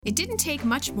It didn't take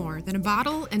much more than a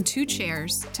bottle and 2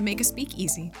 chairs to make a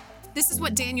speakeasy. This is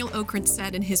what Daniel Okrent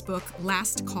said in his book,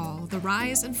 Last Call, The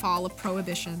Rise and Fall of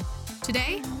Prohibition.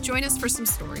 Today, join us for some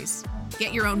stories.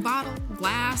 Get your own bottle,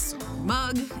 glass,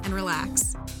 mug, and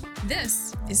relax.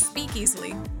 This is Speak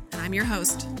Easily, and I'm your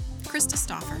host, Krista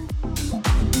Stauffer.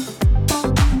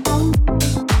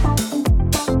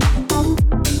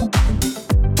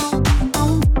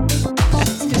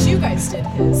 Because you guys did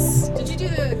his. Did you do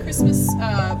the Christmas?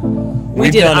 We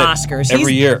did Oscars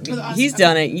every year. He's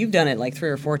done it. You've done it like 3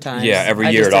 or 4 times. Yeah, every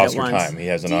year at Oscar time. He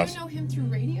has an Oscar. Do you know him through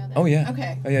radio then? Oh yeah.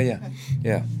 Okay. Oh yeah. Okay.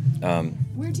 Yeah.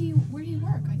 Where do you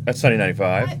work? That's Sunny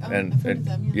 95, I've heard of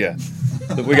them, yeah.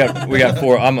 So we got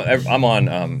 4. I'm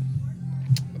on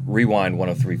Rewind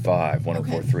 103.5,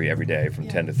 104.3 every day from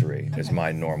 10 to 3 is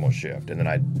my normal shift, and then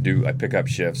I pick up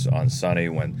shifts on Sunny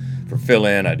for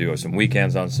fill-in. I do some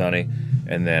weekends on Sunny,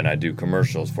 and then I do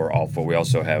commercials for all 4. We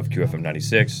also have QFM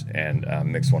 96 and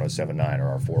Mix 107.9 are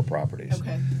our 4 properties.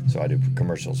 Okay. So I do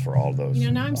commercials for all of those. You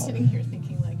know, now I'm sitting here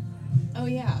thinking like, oh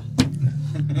yeah.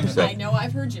 So, I know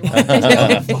I've heard you on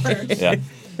radio before. Yeah.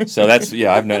 So that's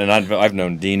I've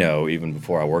known Dino even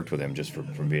before I worked with him just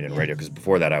from being in radio, because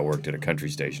before that I worked at a country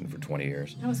station for 20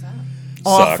 years. How was that?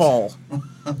 Awful.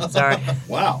 Sorry.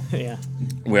 Wow. Yeah.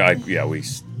 We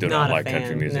still Not don't a like fan,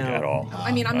 country music no. at all.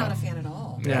 I mean, I'm not a fan at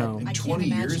all. No. In I 20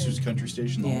 can't years, imagine. it was country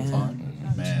station the Yeah. whole time.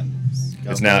 Man.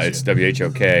 God It's now bless it's you.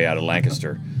 WHOK out of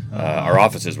Lancaster. Our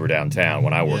offices were downtown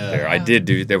when I worked Yeah.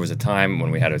 there. There was a time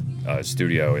when we had a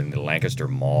studio in the Lancaster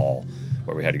Mall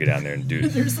where we had to go down there and do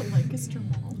There's a Lancaster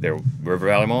Mall. there River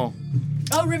Valley Mall.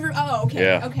 Oh, River. Oh, okay.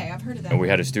 Yeah. Okay, I've heard of that. And we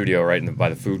had a studio right by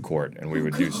the food court, and we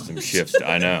would do some shifts.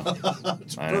 I know.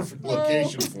 It's a I know. perfect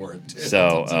location for it, too.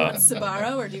 So. Do you want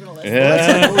Sbarro or do you want to listen?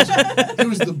 Yeah. It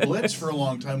was the Blitz for a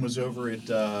long time, was over at,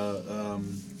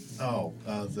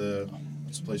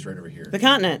 what's the place right over here? The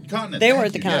Continent. Continent, They were thank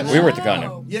at the you, Continent. yes. We were at the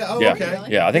Continent. Oh. Yeah, oh, Yeah. okay.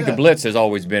 Really? Yeah, I think the Blitz has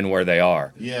always been where they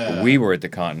are. Yeah. But we were at the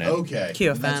Continent. Okay.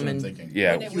 QFM That's what I'm and- thinking.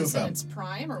 Yeah. And it was in QFM. its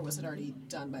prime, or was it already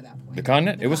done by that point? The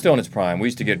Continent? It was still in its prime. We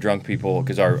used to get drunk people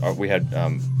because we had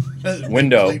Glass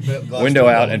window out, and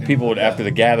window. people would, Yeah. after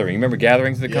the gathering. Remember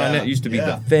gatherings at the Yeah. Continent? It used to be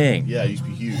Yeah. the thing. Yeah, it used to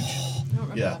be huge. I don't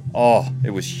remember Yeah. that. Oh,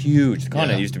 it was huge. The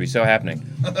Continent Yeah. used to be so happening,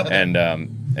 and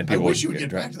I people wish you would would get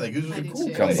drunk. back to that, because it I was a do cool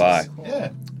too. Come place. by. Yeah.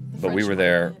 But we French were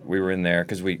there. Market. We were in there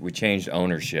because we changed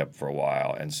ownership for a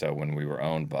while, and so when we were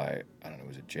owned by, I don't know,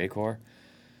 was it J-Corps?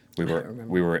 We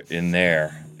were in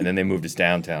there, and then they moved us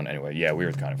downtown. Anyway, yeah, we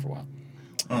were kind of for a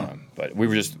while. But we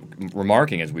were just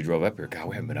remarking as we drove up here. God,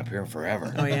 we haven't been up here in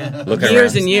forever. Oh, yeah. Look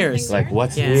Years around. and years. Like,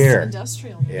 what's Yeah. It's here?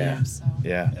 industrial. Yeah. So.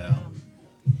 Yeah. Yeah.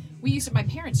 My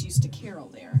parents used to carol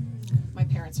there. My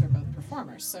parents are both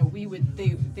performers, so they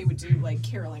would do like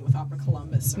caroling with Opera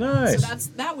Columbus. Nice.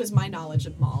 So that was my knowledge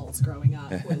of malls growing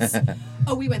up.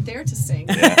 We went there to sing,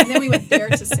 and then we went there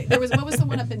to sing. What was the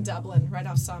one up in Dublin, right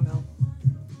off Sawmill?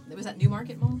 Was that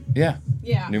Newmarket Mall? Yeah.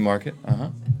 Yeah. Newmarket.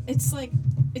 It's like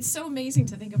it's so amazing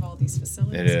to think of all these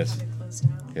facilities. It is. And how they closed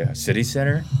down. Yeah. City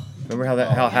Center. Remember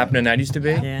how happening that used to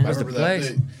be? Yeah. That was the Remember that?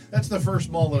 place. That's the first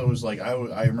mall that was like,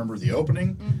 I remember the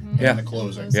opening Yeah. and the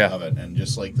closing Yeah. of it, and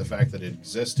just like the fact that it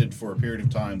existed for a period of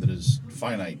time that is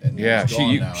finite and Yeah, is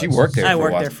gone now. she It's- worked there. I for a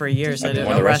worked while. there for years I at did a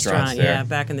one of the restaurants restaurant. there. Yeah,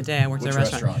 back in the day, I worked Which at a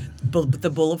restaurant. The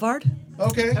Boulevard?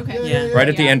 Okay. Okay. Yeah. Right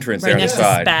at the Yeah. entrance Right there on the next to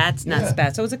side. Spats. Not Yeah.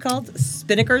 Spats. What was it called?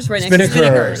 Spinnakers? Right next to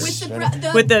Spinnakers. Spinnakers. With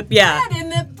the With the- yeah. bread in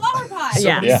the flower pot.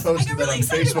 Yeah. Somebody Yeah. posted I got that really on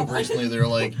excited about Facebook that. recently. They're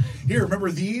like, "Here,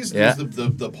 remember these? Yeah. There's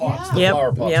the pots, Yeah. the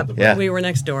flower pots Yep. with the Yeah. bread." We were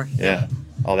next door. Yeah.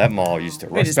 Oh, that mall used to.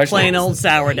 We just especially- plain old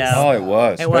sourdough. Oh, it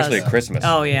was. It was. Especially at Christmas.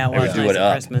 Oh, yeah, it They was would do nice it at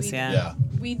up. Christmas, yeah. Yeah.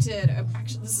 We did.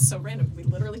 Actually, this is so random. We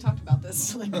literally talked about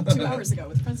this like 2 hours ago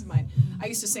with friends of mine. I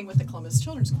used to sing with the Columbus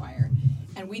Children's Choir,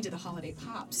 and we did the holiday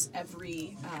pops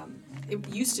every. It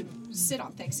used to sit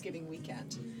on Thanksgiving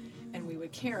weekend, and we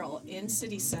would carol in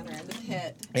City Center in the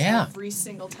pit Yeah. every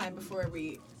single time before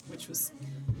which was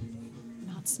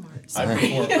not smart. I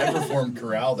Sorry. performed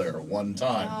chorale there one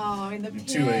time. Oh, in the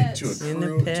To a pit. In the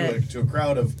crew pit. to a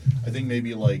crowd of, I think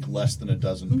maybe like less than a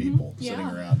dozen people sitting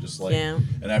Yeah. around, just like, Yeah.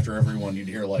 and after everyone you'd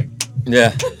hear like,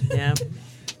 Yeah. Yeah.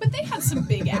 But they had some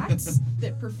big acts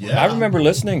that performed. Yeah. I remember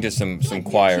listening to some Like New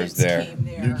choirs Kids there. came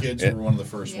there. New Kids Yeah. were one of the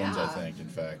first ones, I Yeah. think. In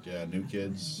fact, yeah, New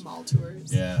Kids. Mall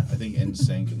tours. Yeah, I think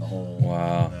NSYNC and the whole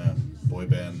Wow. boy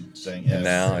band thing. Yeah, And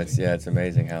now crazy. it's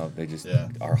amazing how they just Yeah.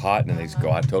 are hot and they just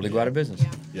totally go out of business. Yeah.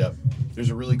 Yep. There's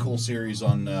a really cool series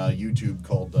on YouTube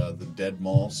called the Dead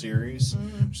Mall series,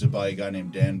 which is by a guy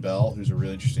named Dan Bell, who's a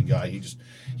really interesting guy.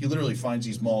 He literally finds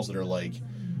these malls that are like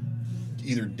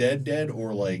either dead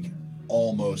or like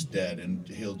almost dead, and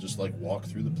he'll just like walk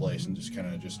through the place and just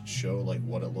kind of just show like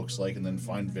what it looks like, and then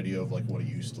find video of like what it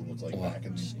used to look like back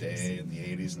in the day in the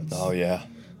 80s, and it's Oh yeah.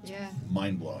 Yeah.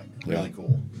 mind blowing, Yeah. really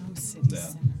cool. Oh, city Yeah.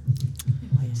 center.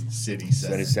 City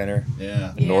Center. City Center.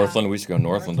 Yeah. Yeah. Northland. We used to go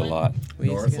Northland a lot. We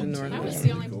used to go to Northland's Northland. That was Yeah, the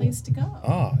really only cool. place to go.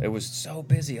 Oh, it was so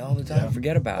busy all the time. Yeah.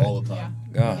 Forget about All it. the Yeah. time.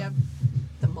 God. Yep.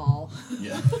 The mall.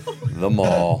 Yeah. The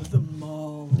mall. The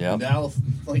mall. Yep. Now,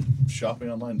 like shopping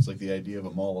online, it's like the idea of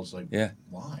a mall is like, Yeah.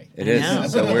 why? It is. know.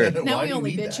 It's so weird. Now Why we do you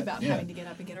only need bitch that? about Yeah. having to get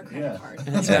up and get our credit Yeah. card.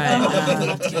 That's Oh, right. I'll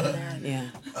have to go there. Yeah.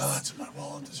 Oh, it's in my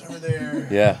wallet. It's over there.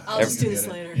 Yeah. I'll Every- just do this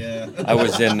later. Yeah. I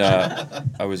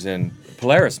was in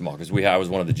Polaris Mall because I was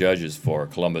one of the judges for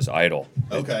Columbus Idol.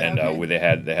 Okay. And Okay. they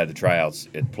had the tryouts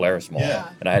at Polaris Mall. Yeah.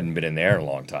 And I hadn't been in there in a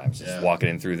long time. So Yeah. just walking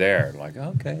in through there, like,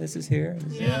 okay, this is here.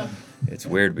 Yeah. It's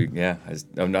weird. But yeah, I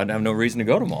have no reason to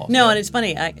go to malls. No, and it's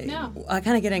funny. I No.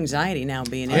 kind of get anxiety now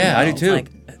being in. Yeah, I do malls. too.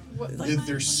 Like,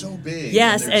 They're so big.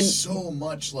 Yes, and there's and- so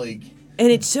much like. and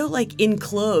it's so like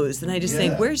enclosed, and I just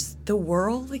think, Yeah. where's the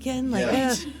world again? Like, Yeah.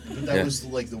 eh. But that Yeah. was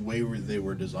like the way where they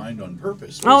were designed on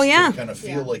purpose. Oh, was yeah. To kind of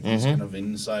feel Yeah. like these kind of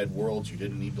inside worlds you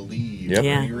didn't need to leave Yep. for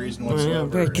Yeah. any reason Well, whatsoever.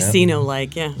 very And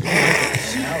casino-like, yeah.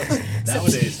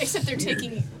 nowadays, Except they're weird.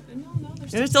 taking. No,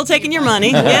 They're still taking your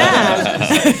money. Yeah.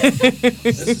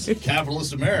 This is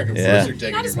capitalist America. Of Yeah. course they're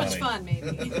taking Not your as much money.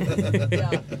 fun, maybe.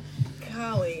 Yeah.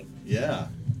 Golly. Yeah.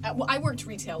 Well, I worked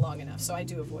retail long enough, so I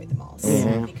do avoid the malls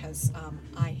because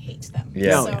I hate them.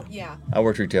 Yeah. So, yeah. I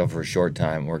worked retail for a short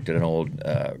time. Worked at an old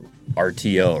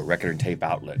RTO, record and tape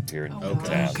outlet here in Oh,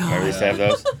 town. gosh. Remember we used to have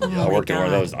those? I worked at one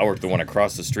of God. those. I worked the one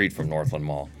across the street from Northland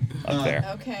Mall up there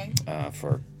Okay.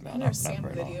 for Isn't there not Sam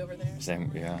very Goody long. over there?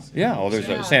 Sam, yeah. Oh, there's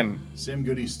Yeah. Sam. Sam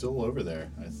Goody's still over there,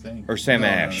 I think. Or Sam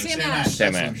Ash. Sam Ash.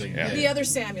 Sam that's Ash, something, yeah. The other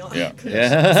Samuel. Yeah.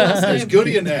 Goodness. Yeah. There's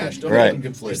Goody and Ash. Don't Right. let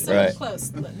them conflate So them. Right. close.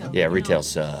 But no, Yeah, no. retail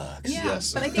sucks. Yeah,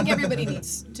 Yes. but I think everybody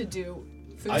needs to do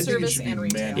food I think it service should be and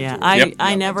retail. mandatory. Yeah, Yep. I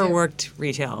Yep. never I do. worked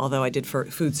retail, although I did for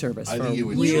food service I for think a it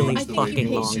would really change the way fucking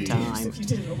people long see time. If you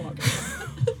did it a long time.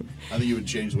 I think it would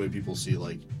change the way people see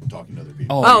like talking to other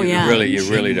people. Oh, it yeah. really does.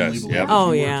 Genuinely Yep. believe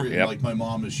Oh, if you yeah. worked- Yep. Like my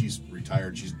mom, she's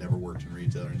retired. She's never worked in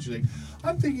retail, and she's like,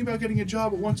 "I'm thinking about getting a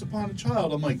job at Once Upon a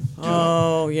Child." I'm like, "Do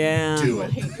Oh, yeah. it, do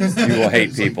it." You will hate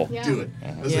It's like, people. Yeah. Do it.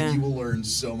 I was Yeah. like, you will learn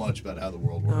so much about how the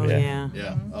world Oh, works. Yeah. yeah.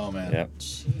 Yeah. Oh man. Yep.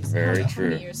 Jeez. Very How true.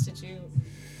 many years did you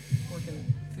work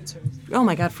in food service? Oh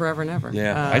my God, forever and ever.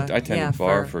 Yeah, I tended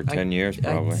bar for 10 years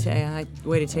probably. I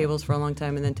waited tables for a long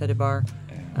time and then tended bar.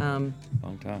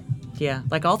 Long time. Yeah,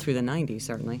 like all through the 90s,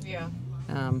 certainly. Yeah.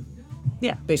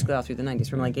 Yeah, basically all through the 90s,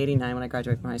 from like 89 when I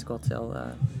graduated from high school till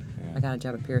I got a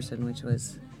job at Pearson, which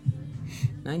was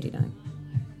 99.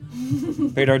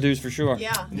 Paid our dues for sure.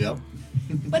 Yeah. Yep.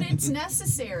 But it's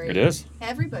necessary. It is.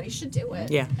 Everybody should do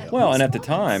it. Yeah. Well, and least at the once.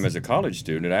 time, as a college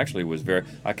student, it actually was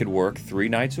I could work 3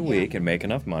 nights a week and make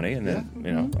enough money, and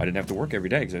then, I didn't have to work every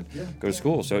day because I'd go to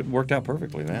school. So it worked out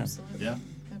perfectly then. Absolutely. Yeah.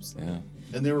 Absolutely. Yeah.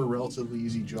 And they were relatively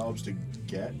easy jobs to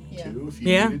get Yeah. too, if you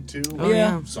Yeah. needed to. Oh, Like,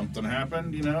 yeah. Something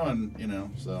happened,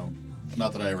 so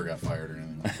not that I ever got fired or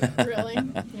anything like that. Really? You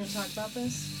want to talk about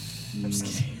this? I'm just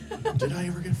kidding. Did I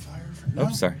ever get fired for no?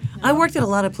 Oops, sorry. I worked at a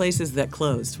lot of places that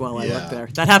closed while I Yeah. worked there.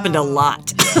 That happened a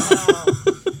lot.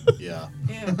 Yeah.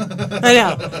 Yeah. I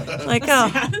know. Like,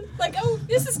 oh, Like, oh,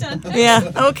 this is done.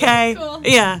 yeah, okay. Cool.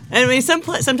 Yeah. And I mean,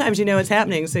 sometimes you know what's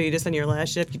happening, so you just, on your last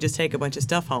shift, you just take a bunch of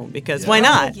stuff home because why Yeah.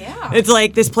 not? Yeah. It's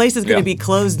like this place is going to Yeah. be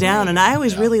closed down, and I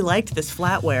always Yeah. really liked this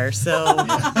flatware, so.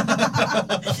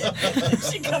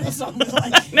 She comes home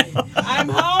like, I'm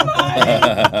home,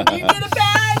 honey. You get a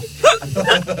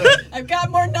bag? I've got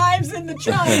more knives in the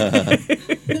trunk.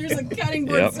 There's a cutting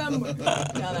board Yep. somewhere. No,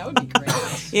 that would be great.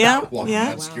 Yeah, Walking yeah.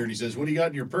 out, security says, "What do you got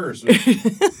in your purse?"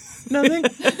 Nothing.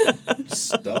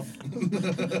 Stuff.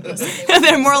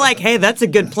 They're more like, hey, that's a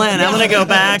good plan. I'm going to go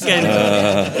back and.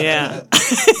 Yeah.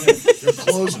 They're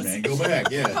closed, man. Go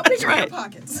back. Yeah. Put it in your right.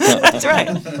 pockets. That's right.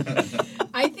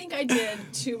 I think I did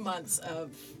 2 months of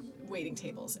waiting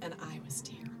tables, and I was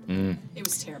terrible. It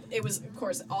was terrible. It was, of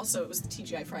course, also it was the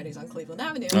TGI Fridays on Cleveland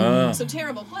Avenue, so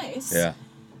terrible place. Yeah.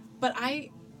 But I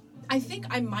think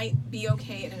I might be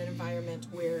okay in an environment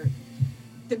where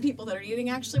the people that are eating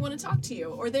actually want to talk to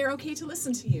you, or they're okay to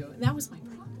listen to you, and that was my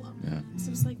problem. So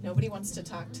it's like nobody wants to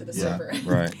talk to the Yeah. server.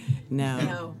 Right. No.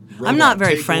 No. I'm not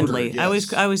very Take friendly. order, I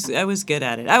yes. was good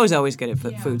at it. I was always good at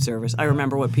Yeah. food service. I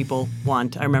remember what people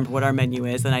want. I remember what our menu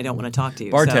is, and I don't want to talk to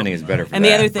you. Bartending so. is better for And that.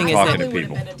 the other thing is talking that- to Probably would've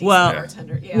people. been a decent Well,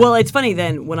 bartender. Yeah. well, it's funny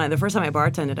then when the first time I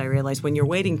bartended, I realized when you're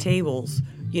waiting tables,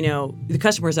 the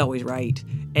customer's always right,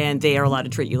 and they are allowed to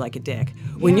treat you like a dick.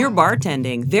 When Yeah. you're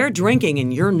bartending, they're drinking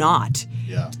and you're not.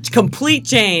 Yeah. complete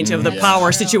change of the Yeah.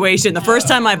 power situation. The first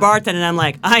time I bartended, I'm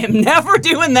like, I am never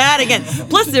doing that again.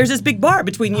 Plus, there's this big bar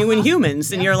between you and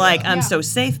humans, and you're like, I'm so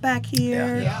safe back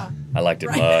here. Yeah. I liked it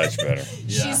much better.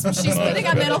 Yeah. She's putting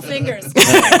on middle fingers.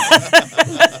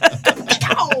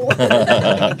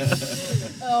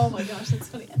 Oh my gosh, that's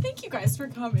funny. Thank you guys for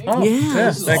coming. Oh, Yeah.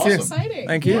 This is thank you. awesome. Exciting.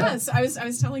 Thank you. Yes, I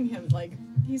was telling him like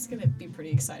he's gonna be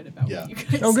pretty excited about Yeah. what you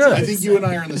guys. Oh, good. do. I think you and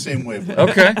I are in the same wavelength.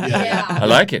 Okay. Yeah. I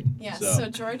like it. Yeah. So- So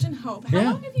George and Hope, how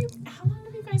Yeah. long have you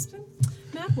guys been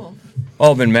Mad Wolf?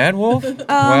 Oh, been Mad Wolf?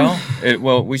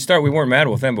 Well, we weren't Mad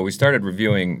Wolf then, but we started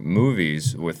reviewing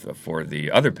movies for the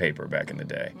other paper back in the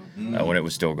day when it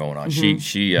was still going on.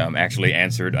 She actually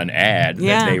answered an ad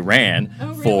Yeah. that they ran Oh,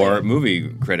 really? for movie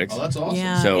critics. Oh, that's awesome.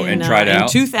 Yeah, So, and tried in out.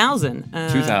 2000.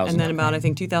 2000, And then about, I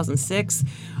think, 2006.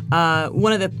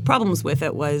 One of the problems with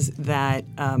it was that,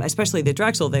 especially the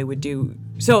Drexel, they would do.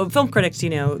 So film critics, you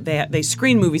know, they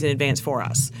screen movies in advance for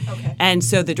us. Okay. And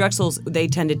so the Drexels, they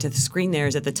tended to screen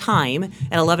theirs at the time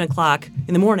at 11 o'clock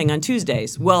in the morning on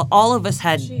Tuesdays. Well, all of us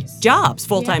had Jeez. jobs,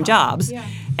 full-time Yeah, jobs, yeah.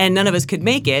 and none of us could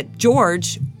make it.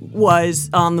 George was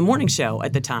on the morning show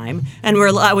at the time, and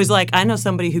I was like, I know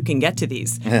somebody who can get to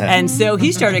these, and so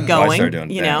he started So I going, started doing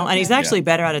you that. know, and he's Yeah. actually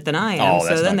better at it than I am. Oh, so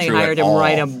that's then not they true at hired him all.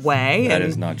 right away. That and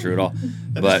is not true at all.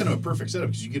 That's But kind of a perfect setup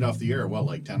because you get off the air at what,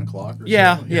 like 10 o'clock or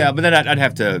yeah, something? yeah, but then I'd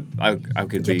have to. I could You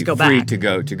have be to go free back.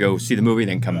 to go see the movie,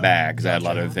 then come back because I had a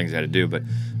lot of other things I had to do. But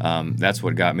that's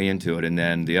what got me into it. And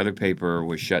then the other paper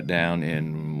was shut down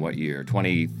in what year?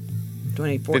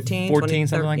 2014, 14,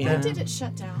 something like When that. did it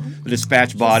shut down? The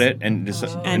Dispatch bought it and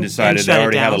And decided shut they it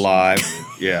already had a down. live.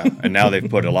 Yeah, and now they've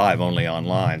put a live only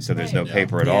online, so there's no Right.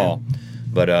 paper at Yeah. all.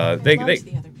 But they Loved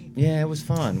the other people. yeah, it was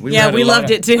fun. Yeah, read a we lot loved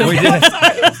of- it too. We did.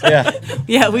 Yeah.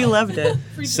 Yeah, we loved it.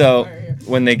 So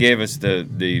when they gave us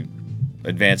the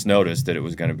advance notice that it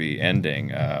was going to be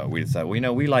ending, we thought, well, you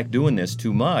know, we like doing this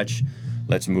too much.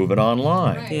 Let's move it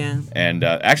online. Right. Yeah. And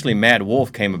actually, Mad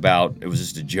Wolf came about. It was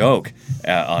just a joke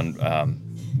on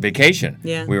vacation.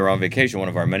 Yeah. We were on vacation, one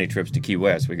of our many trips to Key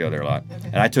West. We go there a lot.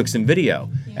 And I took some video.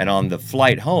 And on the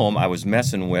flight home, I was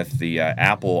messing with the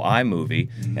Apple iMovie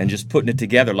and just putting it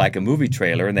together like a movie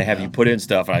trailer. And they have you put in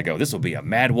stuff. And I go, this will be a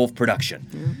Mad Wolf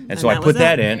production. And so I that put was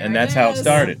that it. in, and There that's it how it is.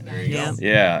 started. There you Yeah. go.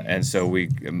 Yeah, and so we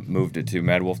moved it to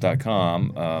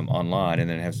madwolf.com online, and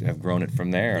then have grown it from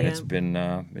there. And Yeah. it's been.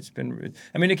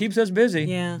 I mean, it keeps us busy.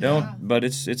 Yeah. But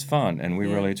it's fun, and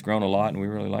it's grown a lot, and we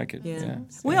really like it. Yeah.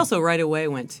 We also right away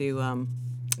went to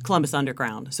Columbus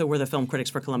Underground. So we're the film critics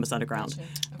for Columbus Underground.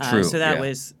 True, So that yeah.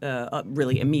 was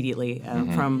really immediately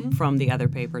from the other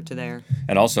paper to there.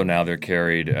 And also now we're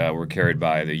carried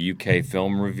by the UK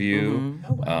Film Review,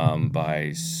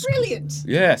 by Brilliant.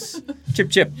 yes,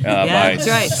 Chip. Yeah, by that's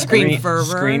right. Screen Fervor.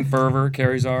 Screen Fervor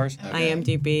carries ours.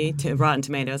 IMDb, Rotten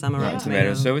Tomatoes. I'm a Rotten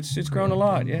Tomatoes. So it's grown a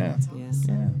lot. Yeah. Yes.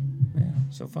 Yeah.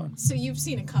 So fun. So you've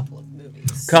seen a couple of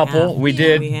movies. Couple. We Yeah,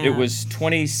 did. we have. It was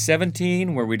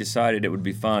 2017 where we decided it would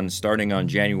be fun starting on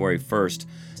January 1st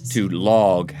to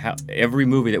log every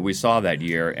movie that we saw that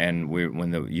year. And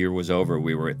when the year was over,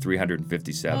 we were at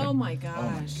 357. Oh my Oh my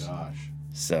gosh. gosh.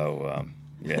 So,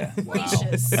 yeah.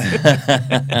 Gracious.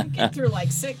 You get through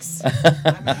like 6.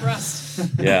 I'm impressed.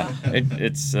 Yeah.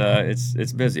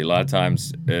 It's busy. A lot of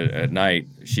times at night,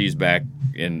 she's back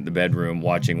in the bedroom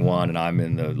watching one, and I'm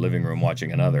in the living room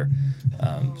watching another.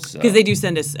 Because they do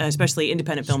send us, especially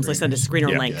independent films, they send us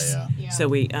screener Yeah. links. Yeah. So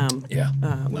we Yeah.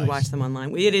 we Nice. watch them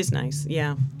online. It is nice.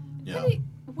 Yeah. Yeah.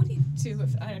 What do you do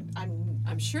if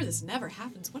I'm sure this never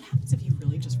happens? What happens if you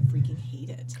really just freaking hate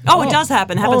it? Oh, it does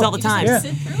happen. It happens all the You just time. have to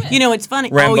sit through it. You know, it's funny.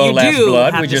 Rambo you Last do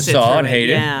Blood, have we to just sit saw through and it.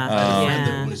 hated. Yeah. I yeah.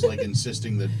 that was like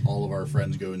insisting that all of our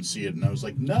friends go and see it, and I was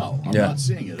like, no, I'm Yeah. not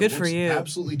seeing it. Good It for looks you.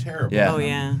 Absolutely terrible. Yeah. Oh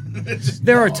yeah. It's just,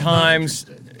 There no, are I'm not times,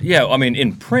 interested. yeah. I mean,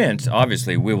 in print,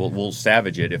 obviously, we'll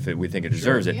savage it if we think it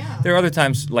deserves it. Yeah. There are other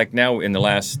times, like now in the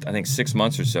last, I think 6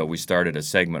 months or so, we started a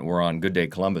segment. We're on Good Day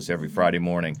Columbus every Friday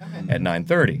morning at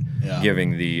 9:30, Yeah.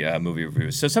 giving the movie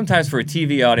reviews. So sometimes for a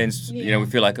TV audience, we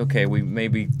feel like, okay, we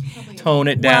maybe tone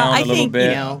it down Well, I a little think, bit.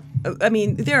 you know, I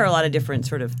mean, there are a lot of different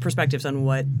sort of perspectives on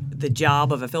what the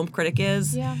job of a film critic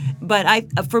is. Yeah. But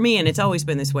for me, and it's always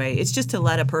been this way, it's just to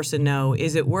let a person know,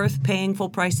 is it worth paying full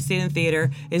price to see it in the theater?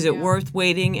 Is it worth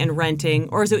waiting and renting?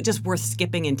 Or is it just worth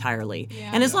skipping entirely? Yeah.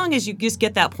 And as long as you just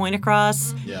get that point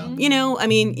across, Yeah. you know, I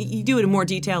mean, you do it in more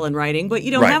detail in writing, but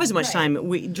you don't Right. have as much Right.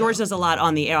 time. George does a lot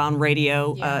on the air, on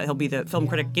radio. Yeah. He'll be the film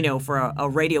critic, you know, for a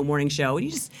radio morning show. And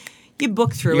you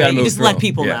book through You it. gotta And you move just through let 'em.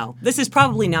 people Yeah. know this is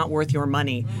probably not worth your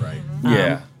money. Right.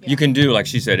 Yeah. You can do, like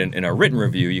she said, in a written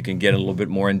review, you can get a little bit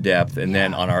more in depth, and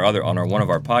then on one of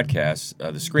our podcasts,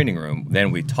 the Screening Room,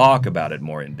 then we talk about it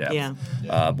more in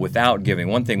depth. Without giving.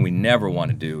 One thing we never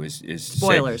want to do is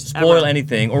Spoilers. spoil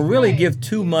anything, or really give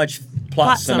too much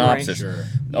plot synopsis. Summary. Sure.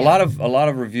 A lot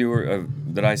of reviewer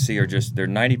that I see are just they're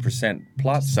 90%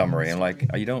 plot summary, and like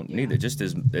you don't need it. Just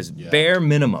as bare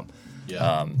minimum.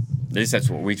 Yeah. At least that's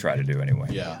what we try to do anyway.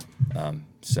 Yeah.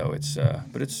 So it's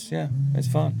but it's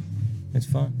fun. It's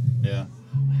fun. Yeah.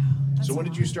 So when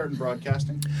did you start in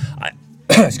broadcasting?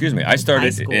 Excuse me. I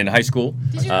started in high school.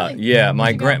 Did you really? Yeah,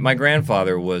 my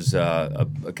grandfather was a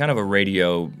kind of a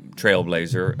radio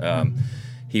trailblazer.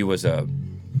 He was a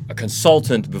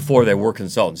consultant before there were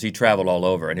consultants. He traveled all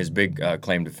over, and his big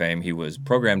claim to fame, he was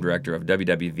program director of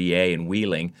WWVA in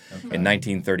Wheeling in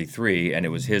 1933, and it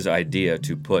was his idea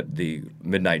to put the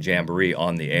Midnight Jamboree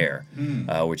on the air,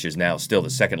 which is now still the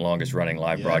second longest running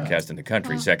live broadcast in the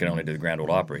country, second only to the Grand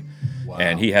Ole Opry. Wow.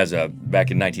 And he has back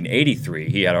in 1983,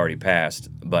 he had already passed,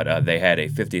 but they had a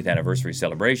 50th anniversary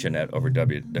celebration over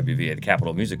WWVA, the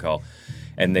Capitol Music Hall,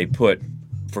 and they put,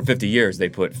 for 50 years, they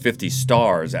put 50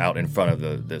 stars out in front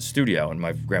of the studio, and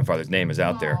my grandfather's name is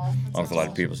out there along with a lot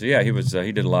of people. So yeah, he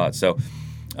did a lot. So,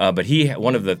 but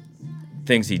one of the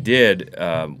things he did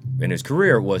in his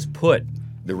career was put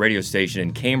the radio station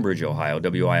in Cambridge, Ohio,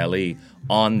 WILE,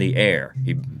 on the air.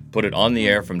 He put it on the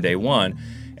air from day one.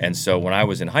 And so when I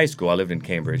was in high school, I lived in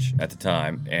Cambridge at the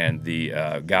time, and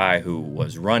the guy who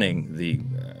was running the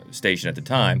station at the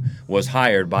time was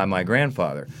hired by my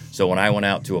grandfather. So when I went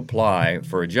out to apply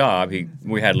for a job,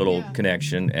 we had a little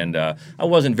connection, and I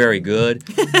wasn't very good.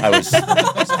 I was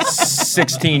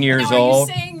 16 years now, old.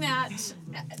 Are you saying that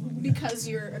because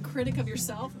you're a critic of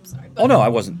yourself? I'm sorry. Oh, no, I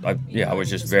wasn't. I was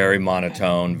just very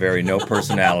monotone, very no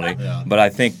personality. But I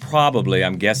think probably,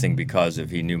 I'm guessing because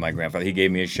he knew my grandfather. He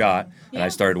gave me a shot, and I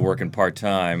started working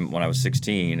part-time when I was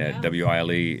 16 at WILE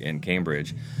in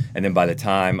Cambridge. And then by the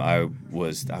time I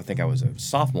think I was a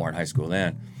sophomore in high school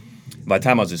then. By the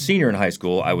time I was a senior in high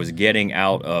school, I was getting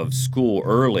out of school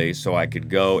early so I could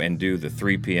go and do the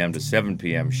 3 p.m. to 7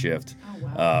 p.m. shift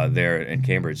there in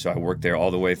Cambridge. So I worked there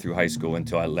all the way through high school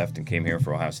until I left and came here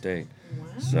for Ohio State. Wow.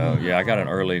 So yeah, I got an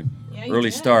early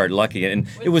start, lucky. And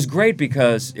it was great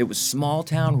because it was small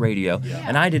town radio,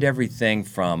 and I did everything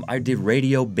I did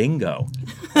radio bingo.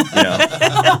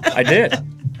 I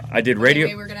did radio.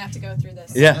 Okay, we're going to have to go through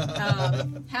this. Yeah.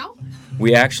 How?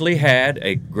 We actually had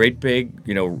a great big,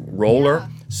 roller. Yeah.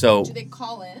 So. Do they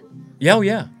call in?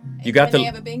 Yeah. You got they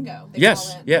have a bingo. They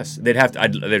yes. call in. Yes. They'd have to.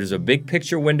 There's a big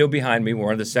picture window behind me where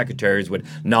one of the secretaries would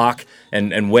knock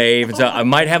and wave and say, "I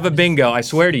might have a bingo. I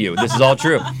swear to you, this is all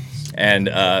true." And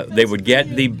they would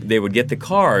get the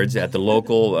cards at the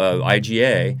local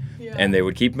IGA, and they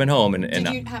would keep them at home. And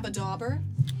did you have a dauber?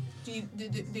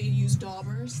 Did they use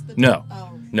daubers? No.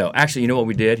 No, actually, you know what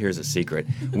we did? Here's a secret.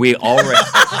 We already.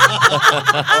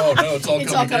 Oh no, it's all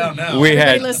coming down now.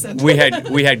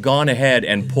 We had gone ahead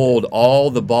and pulled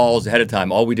all the balls ahead of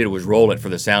time. All we did was roll it for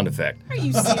the sound effect. Are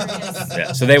you serious?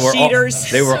 Yeah, so they were cheaters.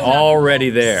 They were already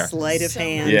there. Sleight of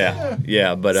hand.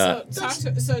 Yeah, but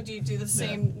so do you do the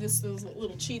same this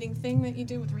little cheating thing that you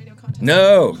do with radio contests?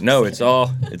 No, it's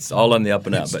all on the up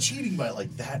and up. It's But cheating by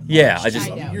like that much.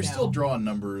 Yeah, you're still drawing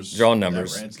numbers.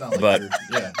 It's not like but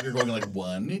you're going like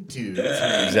 1, 2, 3.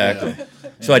 Exactly.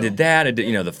 So I did that. I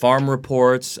did, the farm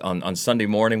reports on Sunday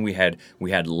morning. We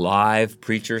had live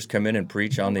preachers come in and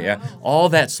preach on the air. All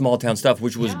that small town stuff,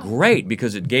 which was great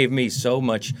because it gave me so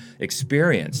much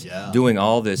experience doing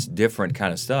all this different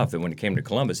kind of stuff that when it came to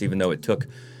Columbus, even though it took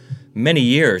many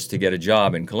years to get a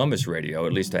job in Columbus radio,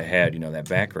 at least I had that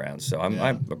background. So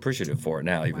I'm appreciative for it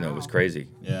now, even though it was crazy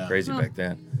back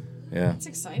then. Yeah. It's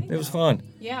exciting. It was fun.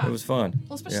 Yeah. It was fun.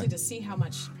 Well, especially to see how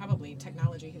much probably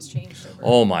technology has changed over.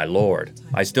 Oh my Lord!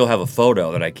 I still have a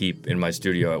photo that I keep in my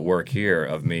studio at work here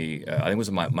of me. I think it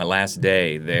was my last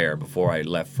day there before I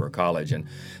left for college, and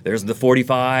there's the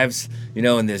 45s,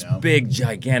 and this big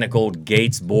gigantic old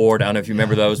Gates board. I don't know if you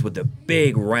remember those with the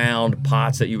big round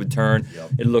pots that you would turn.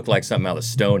 Yep. It looked like something out of the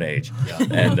Stone Age. Yeah.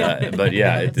 And but the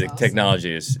awesome.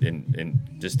 Technology is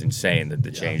just insane.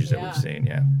 The changes that we've seen.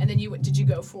 Yeah. And then did you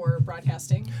go for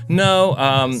broadcasting? No,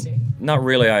 not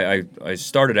really. I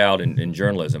started out in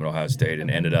journalism at Ohio State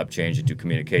and ended up changing to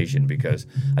communication because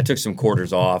I took some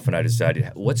quarters off and I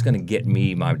decided what's going to get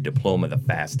me my diploma the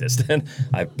fastest. And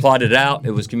I plotted it out.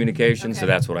 It was communication, so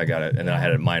that's what I got. And then I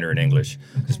had a minor in English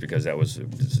just because that was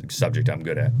a subject I'm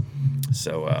good at.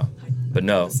 So But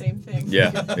no. The same thing.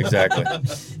 Yeah, exactly.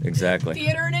 Exactly.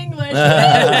 Theater in English.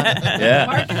 Yeah.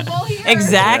 Marketable here.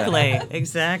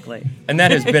 Exactly. And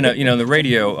that has been the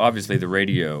radio, obviously the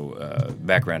radio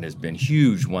background has been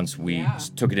huge once we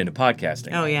took it into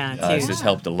podcasting. Oh, yeah, it's This huge. has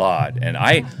helped a lot. And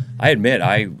I admit,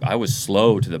 I was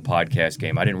slow to the podcast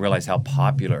game. I didn't realize how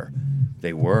popular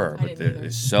they were, but didn't either.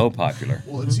 it's so popular.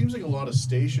 Well, it seems like a lot of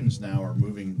stations now are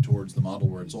moving towards the model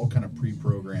where it's all kind of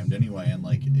pre-programmed anyway, and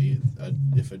like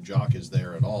if a jock is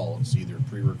there at all, it's either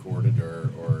pre-recorded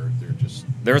or they're just.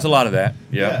 There's a lot of that.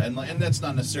 Yeah. And that's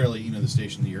not necessarily the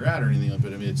station that you're at or anything like that.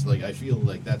 But I mean, it's like I feel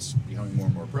like that's becoming more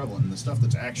and more prevalent, and the stuff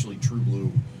that's actually true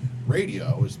blue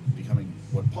radio is becoming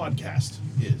what podcast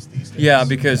is these days. Yeah,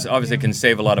 because obviously it can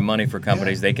save a lot of money for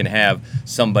companies. Yeah. They can have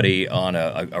somebody on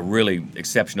a really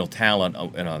exceptional talent,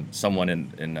 someone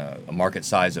in a market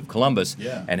size of Columbus,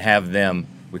 Yeah. and have them,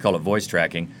 we call it voice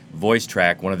track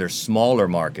one of their smaller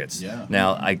markets. Yeah.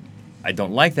 Now, I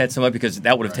don't like that so much because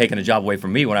that would have taken a job away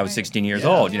from me when I was 16 years Yeah.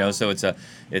 old. So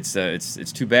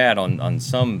it's too bad on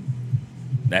some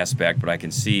aspect, but I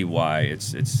can see why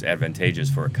it's advantageous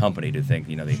for a company to think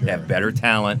they Sure. have better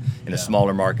talent in a Yeah.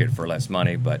 smaller market for less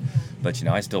money. But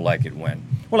I still like it when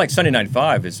like Sunday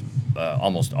 95 is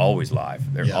almost always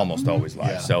live. They're Yeah. almost always live.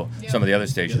 Yeah. So Yeah. some of the other Yeah,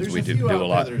 stations there's we a do few a out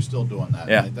lot. there that are still doing that.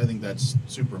 Yeah. And I think that's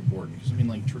super important because I mean,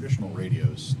 like traditional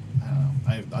radios. I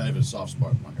don't know. I have a soft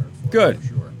spot in my heart for Good. it, for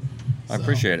sure. I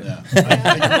appreciate it. Yeah.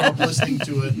 I grew up listening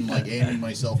to it and like aiming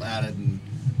myself at it and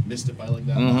missed it by like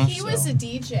that Mhm. much. He was a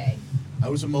DJ. I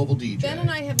was a mobile DJ. Ben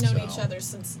and I have known so each other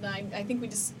since I think we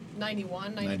just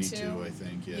 91, 92. 92, I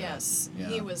think. Yeah. Yes. Yeah.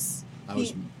 He was. I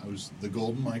was the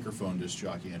golden microphone disc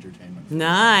jockey entertainment.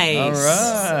 Nice. All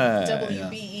right.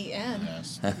 WBEN.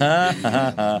 Yes.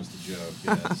 that was the joke.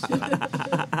 Yes.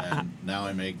 And now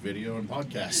I make video and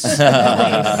podcasts.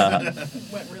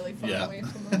 Went really far Yeah. away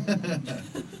from him.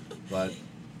 But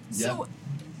yeah. So,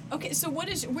 okay. So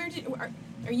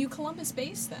are you Columbus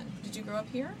based then? Did you grow up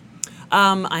here?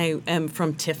 I am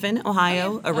from Tiffin,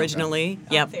 Ohio, Oh, yeah. originally.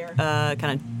 Okay. Yep. Up there.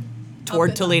 Kind of toward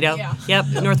and up, Toledo. yeah. Yep.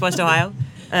 Northwest Ohio.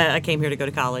 I came here to go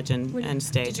to college Where and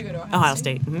stayed. Did you go to Ohio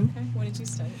State. Okay. What did you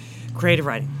study? Creative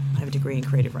writing. I have a degree in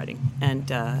creative writing,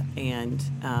 and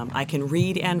I can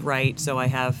read and write. So I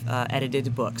have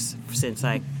edited books since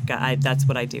that's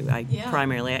what I do.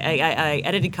 Primarily I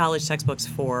edited college textbooks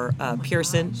for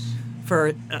Pearson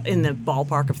for in the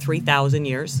ballpark of 3,000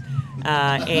 years,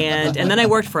 and then I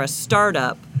worked for a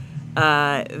startup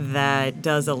that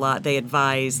does a lot. They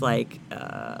advise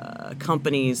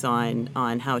companies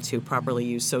on how to properly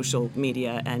use social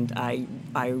media, and I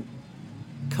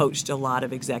coached a lot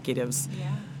of executives.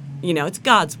 Yeah. It's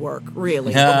God's work,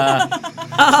 really. But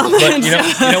you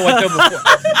know what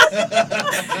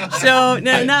though? So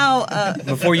now,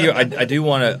 Before you, I do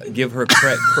want to give her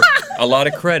a lot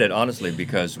of credit, honestly,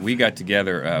 because we got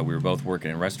together. We were both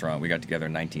working in a restaurant. We got together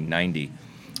in 1990,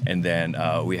 and then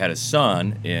we had a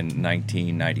son in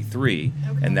 1993,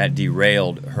 and that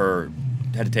derailed her.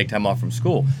 Had to take time off from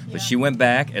school, but she went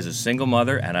back as a single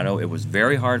mother, and I know it was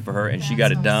very hard for her, and she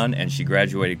got it done, and she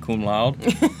graduated cum laude,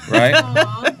 right?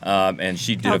 And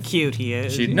she did how cute he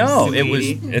is.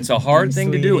 It's a hard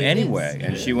thing to do Sweetie. anyway,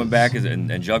 and she went back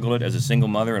and juggled it as a single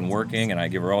mother and working, and I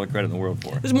give her all the credit in the world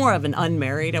for it. It was more of an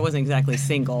unmarried. I wasn't exactly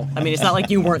single. I mean, it's not like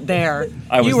you weren't there.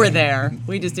 I was You were there. there.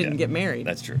 We just didn't get married.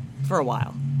 That's true. For a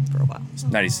while.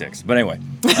 96, but anyway.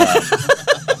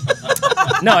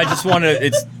 No, I just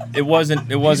wanted it wasn't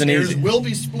These easy, will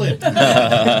be split. but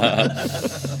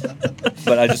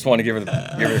I just want to give her the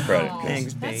credit. Oh, 'cause-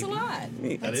 Thanks, that's a baby.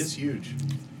 lot. That is huge.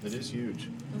 That is huge.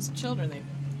 Those children, they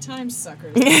time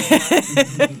suckers. Not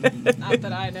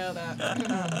that I know that.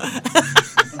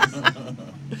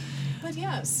 But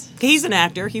yes. He's an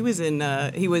actor. He was in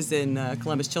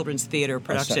Columbus Children's Theater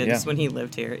productions yeah. when he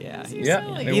lived here. Yeah, Is he Yeah,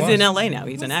 really? he he's was. in LA now.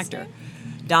 He's an What's his actor. name?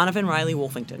 Donovan Riley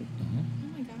Wolfington.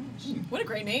 Oh my gosh. What a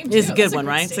great name. It's too. a good That's one,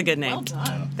 right? It's a statement. good name. Well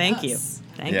done. Thank Yes. you.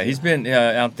 Thank Yeah, you. he's been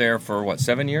out there for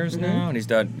 7 years now, and he's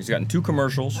gotten 2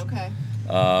 commercials. Okay.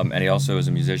 And he also is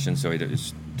a musician, so he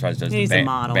does the He's a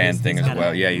model. band He's thing as got a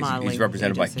well. Yeah, he's modeling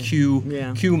represented by agency. Q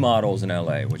Yeah. Q Models in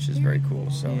LA, which is very cool.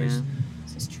 So he's.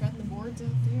 Just treading the boards out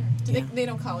there. They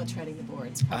don't call it treading the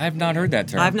boards. I have not heard that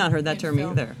term. I've not heard that in term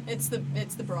film. either. It's the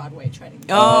Broadway treading the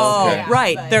boards. Oh, okay. Yeah,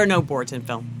 right. but- There are no boards in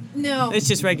film. No. It's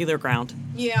just regular ground.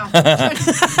 Yeah.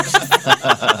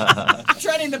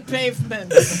 Treading the pavement.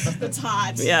 That's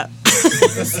hot. Yeah.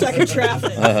 We're stuck in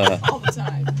traffic all the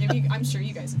time. I'm sure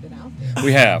you guys have been out there.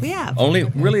 We have. We have. Only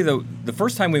really the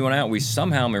first time we went out, we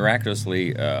somehow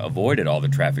miraculously avoided all the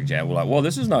traffic jam. We're like, well,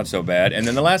 this is not so bad. And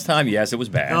then the last time, yes, it was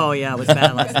bad. Oh yeah, it was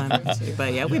bad last time.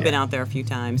 But yeah, we've been out there a few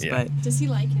times. Yeah. But Does he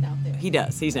like it out there? he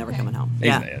does. He's never Okay. coming home. He's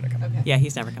Yeah. never coming. Okay. Yeah,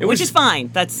 he's never coming. It was- Which is fine.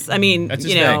 That's his thing.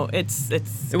 it's It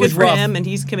good was for rough. him, and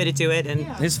he's committed to it. And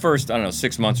Yeah. His first, I don't know,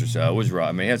 6 months or so, it was rough.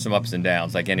 I mean, he had some ups and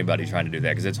downs, like anybody trying to do that,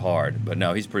 because it's hard. But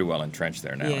no, he's pretty well entrenched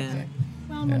there now. I Yeah. think.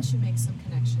 Well, once you make some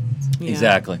connections. Yeah.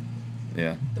 Exactly.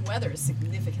 Yeah. The weather is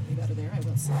significantly better there, I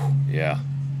will say. Yeah.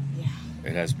 Yeah.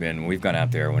 It has been. We've gone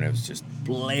out there when it was just I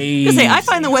blazing. say, I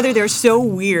find the weather there so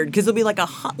weird because it'll be like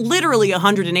literally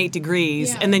 108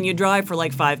 degrees, Yeah. and then you drive for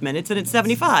like 5 minutes and it's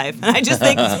 75. And I just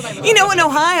think, what I love. in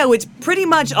Ohio, it's pretty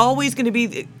much always going to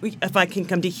be, if I can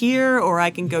come to here or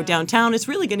I can go downtown, it's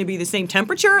really going to be the same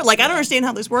temperature. Like, I don't understand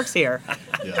how this works here.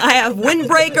 Yeah. I have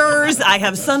windbreakers, I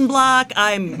have sunblock,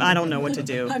 I don't know what to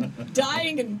do. I'm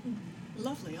dying and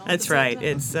lovely all at That's the same right. time.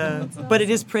 It's, That's but it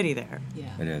awesome. is pretty there. Yeah.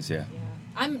 It is, yeah. Yeah.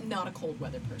 I'm not a cold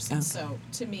weather person, Okay. so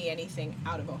to me, anything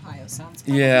out of Ohio sounds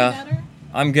probably Yeah. better.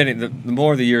 I'm getting, the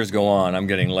more the years go on, I'm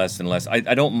getting less and less. I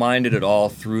don't mind it at all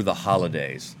through the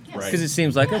holidays. Yes. Right. Because it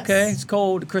seems like, Yes. okay, it's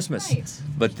cold, Christmas. Right.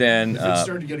 But then, If it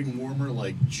started getting warmer,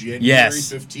 like January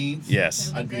Yes. 15th,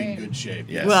 yes. I'd be in Great. good shape.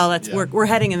 Yes. Well, that's Yeah. we're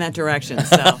heading in that direction.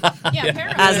 So, Yeah,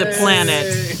 apparently. as a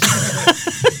planet.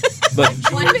 But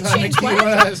Climate change, Key what?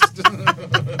 West.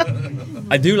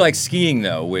 I do like skiing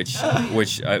though,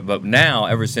 but now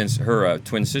ever since her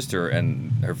twin sister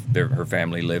and her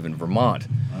family live in Vermont,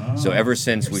 so ever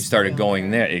since we started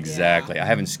going there, exactly. Yeah. I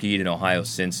haven't skied in Ohio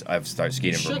since I've started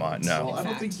skiing in Shouldn't. Vermont. Well, No, I don't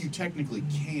fact. think you technically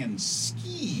can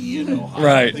ski in Ohio.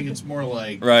 Right. I think it's more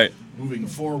like right, moving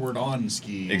forward on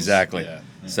skis. exactly. Yeah.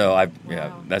 So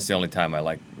Wow. that's the only time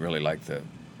I really like the.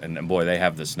 And boy, they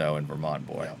have the snow in Vermont.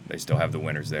 Boy, Yeah. they still have the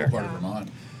winters there. What part of Vermont?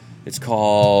 It's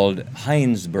called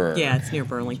Heinsberg. yeah, it's near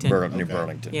Burlington. Near Okay.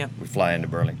 Burlington. Yep. We fly into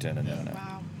Burlington and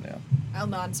Wow. yeah.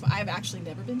 I've actually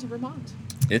never been to Vermont.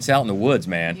 It's out in the woods,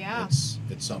 man. Yeah. It's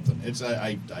something.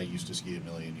 I used to ski a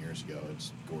million years ago.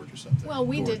 It's gorgeous up there. Well,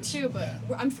 we did Gorgeous. too, but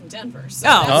Yeah. I'm from Denver, so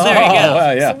Oh, that's- there you go.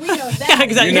 wow, yeah. So we know that. Yeah,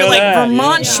 exactly. You know You're like that,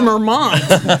 Vermont yeah. Schmermont.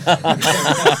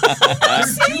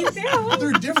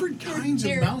 They're different kinds of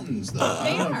They're- mountains, though.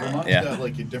 They are. Vermont's Yeah. got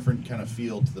like a different kind of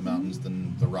feel to the mountains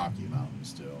than the Rocky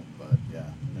Mountains do. But yeah,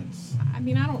 it's I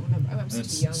mean, I don't remember. I was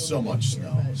it's too young. so when we much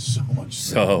moved here, snow. but- So much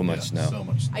snow. So much snow. So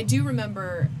much snow. I do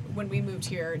remember when we moved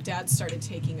here, Dad started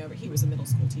taking over. He was a middle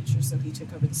school teacher, so he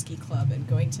took over the ski club and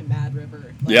going to Mad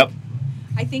River. Like, Yep.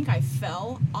 I think I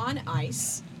fell on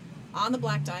ice on the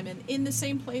Black Diamond in the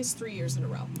same place 3 years in a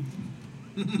row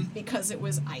because it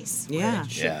was ice. where Yeah.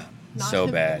 it should Yeah. not So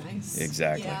have bad. been ice.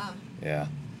 Exactly. Yeah. Yeah.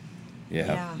 Yeah.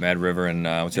 Yeah. Mad River and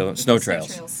what's the other one? Snow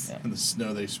Trails. Yeah. And the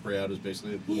snow they spray out is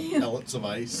basically little Yeah. pellets of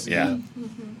ice. Yeah.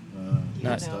 Good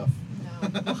Not- stuff.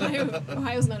 No,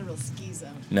 Ohio's not a real ski zone.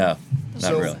 No, not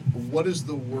So, really. what is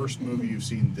the worst movie you've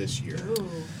seen this year? Ooh.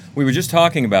 We were just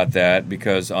talking about that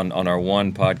because on our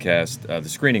one podcast, The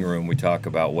Screening Room, we talk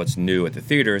about what's new at the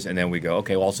theaters, and then we go,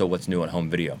 okay, also what's new on home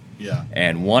video. Yeah.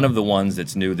 And one of the ones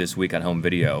that's new this week on home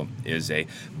video is a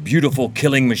beautiful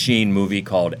killing machine movie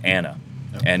called Anna.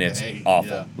 And it's Okay, awful.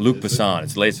 yeah. Luc Is it? Besson.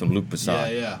 It's latest from Luc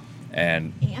Besson. Yeah.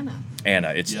 And Anna. Anna,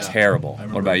 it's Yeah. terrible. I What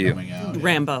remember about it you? coming out, yeah.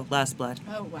 Rambo, Last Blood.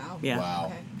 Oh wow. Yeah. Wow.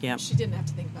 Okay. Yeah. She didn't have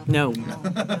to think about that. No.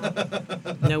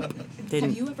 No. Nope. Have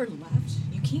Didn't. you ever left?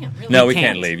 You can't really. No, we can't.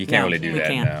 can't leave. You can't No, really do we that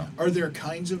can't. now. Are there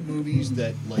kinds of movies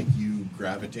that like you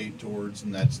gravitate towards,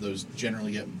 and that's those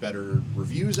generally get better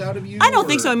reviews out of you? I don't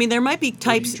think or- so. I mean, there might be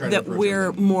types try to that approach we're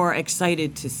everything? more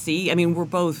excited to see. I mean, we're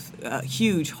both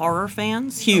huge horror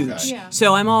fans, huge. Okay. Yeah.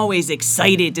 So I'm always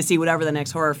excited to see whatever the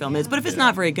next horror film is. But if it's Yeah.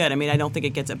 not very good, I mean, I don't think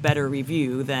it gets a better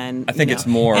review than. I think you know. it's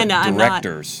more And I'm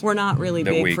directors we're not really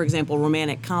that big, we- for example,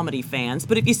 romantic comedy fans.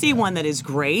 But if you see one that is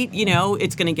great, you know,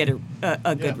 it's going to get a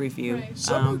Yeah. good review. Right.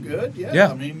 Some are good. Yeah.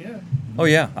 Yeah. I mean, yeah. Oh,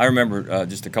 yeah. I remember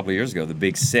just a couple of years ago, The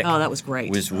Big Sick. Oh, that was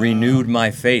great. Was renewed my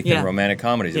faith Yeah. in romantic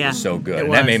comedies. It Yeah. was so good. It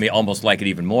And that was. made me almost like it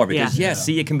even more because, Yeah. yeah,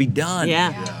 see, it can be done.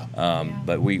 Yeah. Yeah.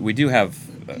 But we do have,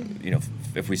 you know,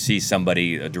 if we see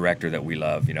somebody, a director that we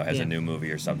love, you know, has Yeah. a new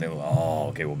movie or something, oh,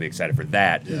 okay, we'll be excited for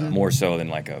that Yeah. more so than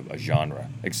like a genre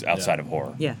outside of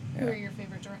horror. Yeah. Who are your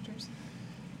favorite directors?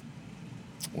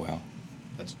 Well,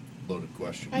 That's a loaded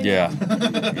question. yeah.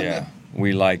 Yeah.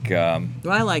 We like, Well,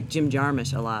 I like Jim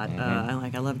Jarmusch a lot.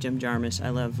 Mm-hmm. I love Jim Jarmusch. I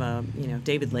love,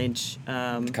 David Lynch.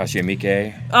 Takashi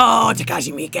Miike. Oh,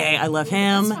 Takashi Miike. I love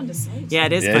him. That's fun to say. Yeah,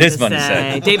 it is, Yeah, fun, it is to fun to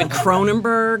say. say. David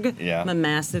Cronenberg. Yeah. I'm a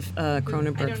massive I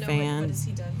Cronenberg don't know. fan. What has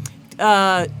he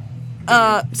done?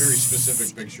 very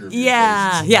specific picture. Of your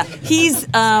Yeah, face. yeah. He's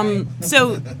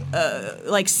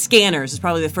like Scanners is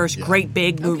probably the first great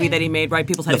big movie that he made. Right,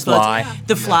 people's head explodes. Fly.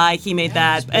 The Fly. He made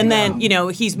that, and then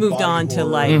he's moved Body on to horror.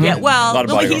 like A lot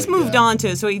of body he's horror. moved on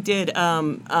to. So he did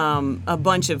a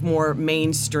bunch of more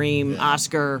mainstream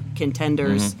Oscar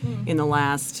contenders in the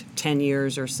last 10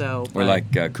 years or so. Or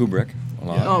like Kubrick. A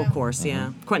lot. Oh, of course,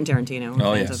 yeah. Quentin Tarantino. We're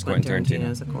Oh, fans yes, of Quentin Quentin Tarantino.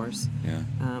 Tarantino's, of course. Yeah.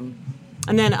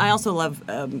 And then I also love,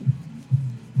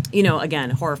 again,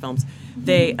 horror films.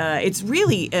 They, it's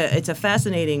really, it's a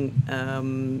fascinating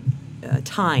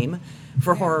time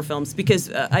for horror films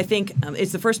because I think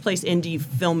it's the first place indie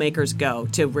filmmakers go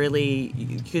to really,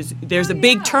 because there's a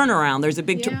big turnaround. There's a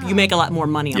big, you make a lot more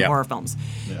money on Yeah. horror films.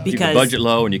 Yeah. Keep the budget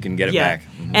low and you can get it back.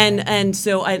 And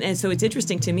so it's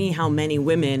interesting to me how many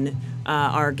women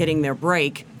are getting their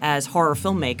break as horror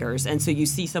filmmakers. And so you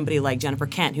see somebody like Jennifer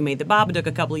Kent, who made The Babadook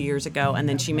a couple of years ago, and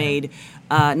then she made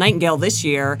Nightingale this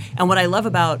year. And what I love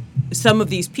about some of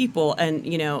these people, and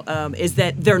is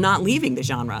that they're not leaving the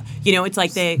genre. It's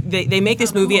like they make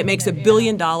this movie, it makes $1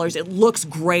 billion, it looks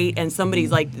great, and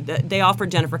somebody's like, they offered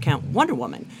Jennifer Kent Wonder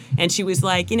Woman, and she was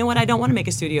like, you know what, I don't want to make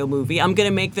a studio movie, I'm going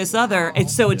to make this other.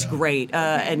 It's great,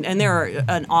 and there are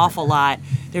an awful lot.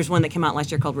 There's one that came out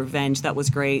last year called Revenge that was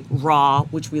great. Raw,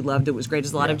 which we loved, it was great.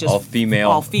 There's a lot of just all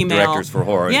female directors for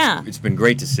horror. Yeah, It's been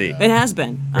great to see. it has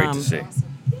been Great to see.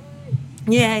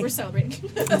 Yeah, We're celebrating.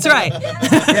 that's right.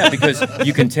 Yeah, because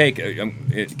you can take,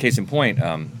 case in point,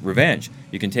 Revenge.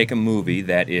 You can take a movie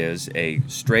that is a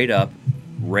straight-up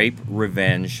rape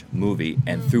revenge movie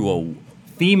and through a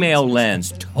female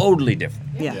lens, totally different.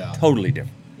 Yeah. Totally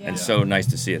different. Yeah. And so nice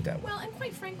to see it that way. Well, and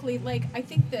quite frankly, like I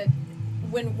think that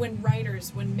when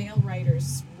male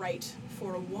writers write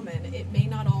for a woman, it may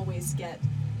not always get.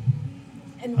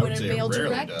 And I when would a say it male rarely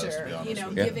director, does, to be honest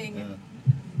with you. giving.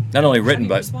 Not only How written, do you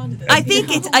but respond to this? I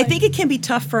think it can be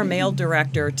tough for a male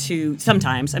director to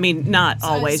sometimes. I mean, not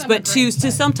always, some but agree, to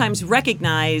but- sometimes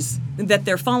recognize that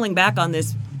they're falling back on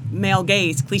this male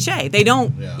gaze cliche. They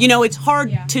don't. Yeah. It's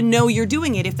hard Yeah. to know you're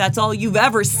doing it if that's all you've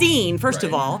ever seen. First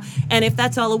of Right. all, and if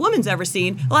that's all a woman's ever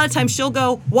seen, a lot of times she'll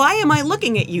go, "Why am I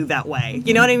looking at you that way?"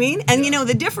 You know what I mean? And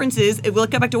the difference is, we'll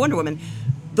come back to Wonder Woman.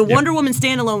 The Wonder Woman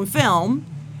standalone film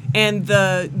and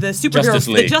the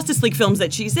superhero, the Justice League films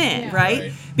that she's in, Yeah. right?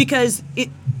 Right.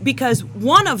 Because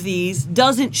one of these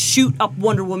doesn't shoot up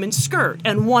Wonder Woman's skirt,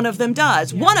 and one of them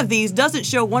does. One of these doesn't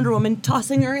show Wonder Woman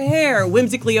tossing her hair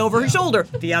whimsically over her shoulder.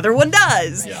 The other one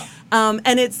does. Yeah.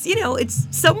 And it's it's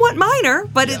somewhat minor,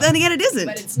 but then again, it isn't.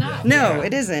 But it's not. No,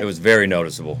 it isn't. it was very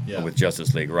noticeable Yeah. with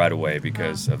Justice League right away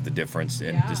because of the difference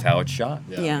in Yeah. just how it's shot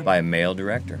Yeah. by a male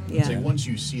director. Yeah. It's like once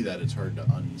you see that, it's hard to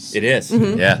unsee. It is.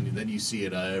 Mm-hmm. Yeah. And then you see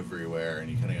it everywhere, and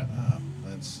you kind of go,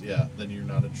 then you're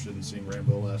not interested in seeing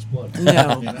Rambo: Last Blood.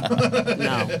 No. You know?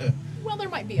 No. Well, there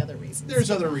might be other reasons.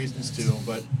 There's other reasons too,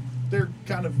 but they're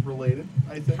kind of related,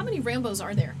 I think. How many Rambos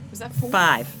are there? Was that 4?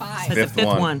 5. Five. That's Fifth the fifth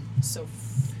one. one. So.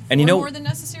 And you 4 know- more than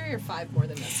necessary, or 5 more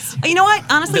than necessary? You know what?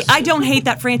 Honestly, I don't hate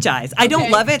that franchise. I don't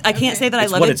Okay. love it. I can't Okay. say that I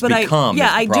It's love what it, it's but become is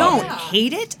I the don't problem. Yeah.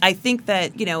 hate it. I think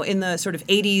that in the sort of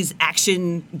 '80s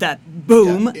action, that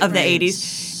boom Yeah, it of the made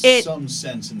 '80s, it some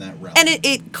sense in that realm. and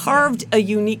it carved a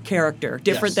unique character,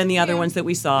 different Yes. than the other Yeah. ones that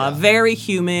we saw. Yeah. Very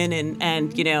human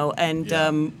and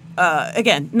Yeah.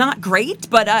 again, not great,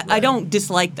 but I don't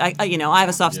dislike. I have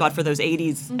a soft spot Yeah. for those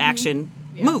 '80s action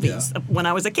Yeah. movies when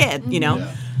I was a kid. Yeah.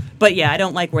 But yeah, I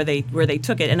don't like where they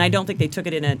took it, and I don't think they took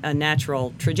it in a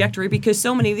natural trajectory because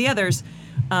so many of the others.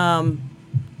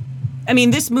 I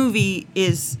mean, this movie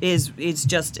is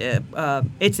just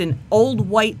it's an old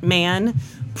white man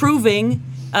proving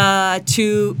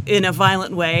in a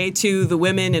violent way to the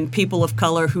women and people of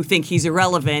color who think he's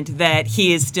irrelevant that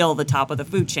he is still the top of the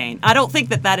food chain. I don't think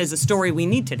that is a story we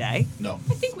need today. No.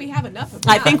 I think we have enough of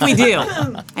that. I think we do.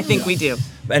 I think we do.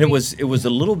 And it was a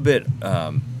little bit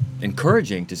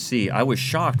encouraging to see. I was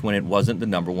shocked when it wasn't the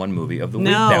 #1 movie of the week.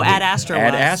 No, that week. Ad Astra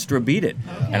Ad was. Astra beat it,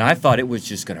 and I thought it was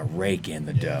just going to rake in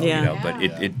the dough. Yeah. But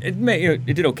Yeah. it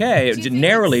did okay. Do you think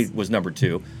Narrowly it's- was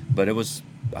 #2, but it was.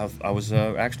 I was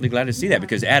actually glad to see that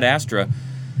because Ad Astra,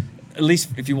 at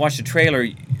least if you watch the trailer,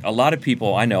 a lot of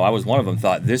people, I know I was one of them,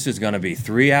 thought this is going to be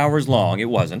 3 hours long. It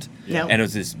wasn't. No. And it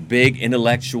was this big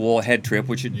intellectual head trip,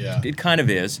 which it kind of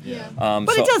is. Yeah.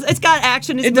 But it does. It's got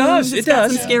action. It's It does. moves, It it's got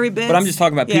does. some scary bits. But I'm just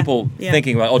talking about Yeah. people Yeah.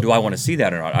 thinking about, do I want to see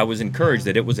that or not? I was encouraged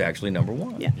that it was actually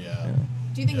 #1. Yeah. Yeah.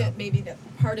 Do you think that maybe that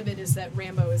part of it is that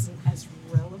Rambo isn't as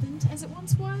relevant as it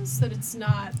once was? That it's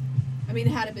not. I mean,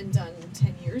 had it been done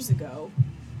 10 years ago.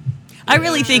 I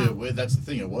really think. That's the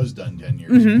thing. It was done 10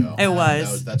 years ago. it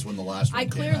was. That's when the last one I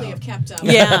came clearly out. have kept up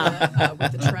Yeah.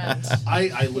 with the trend.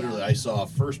 I literally I saw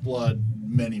First Blood,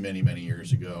 many, many, many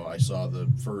years ago, I saw the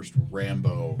first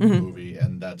Rambo movie,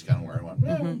 and that's kind of where I went,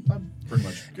 I'm pretty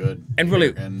much good. And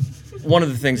really, And one of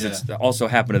the things that's also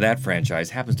happened to that franchise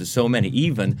happens to so many.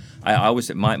 Even, I always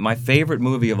say, my favorite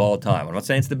movie of all time, I'm not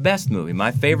saying it's the best movie,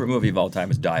 my favorite movie of all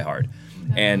time is Die Hard.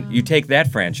 And you take that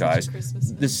franchise.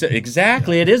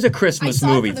 Exactly, it is a Christmas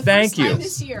movie. Thank you.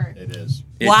 This year. it is.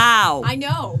 Wow. I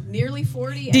know, nearly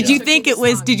 40. Did you think it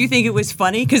was? Did you think it was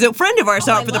funny? Because a friend of ours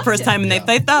saw I it for the loved first it. time, and they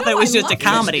thought that it was I just a loved it.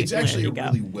 comedy. It's actually a There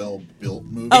you really go. well-built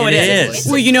movie. Oh, it It is. is.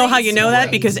 Well, you know how you know that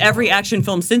Yeah. because every action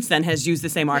film since then has used the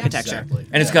same architecture. Exactly.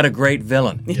 And it's got a great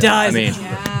villain. It does. I mean,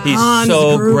 Yeah. he's Hans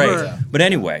so Gruber. great. Yeah. But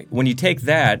anyway, when you take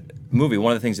that movie,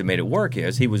 one of the things that made it work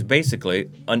is he was basically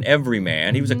an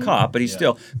everyman. He was a cop, but he's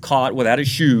still caught without his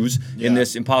shoes in Yeah.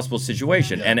 this impossible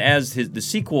situation. Yeah. And as the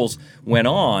sequels went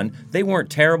on, they weren't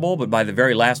terrible, but by the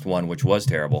very last one, which was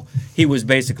terrible, he was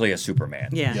basically a Superman.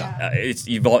 Yeah. Yeah. It's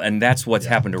evolved, and that's what's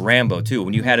happened to Rambo too.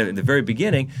 When you had it at the very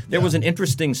beginning, there was an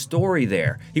interesting story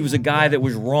there. He was a guy that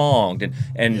was wronged,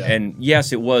 and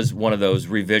yes, it was one of those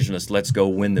revisionist "let's go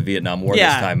win the Vietnam War this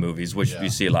time" movies, which you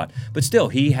see a lot. But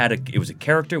still, it was a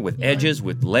character with edges,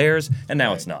 with layers, and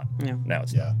now it's not. Yeah. Now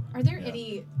it's Yeah. Are there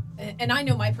any, and I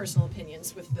know my personal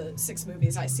opinions with the 6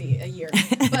 movies I see a year,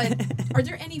 but are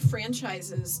there any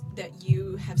franchises that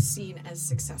you have seen as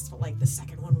successful? Like the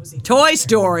second one was even Toy better.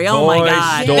 Story. Oh my Toy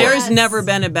God. Story. There's Yes. never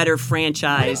been a better What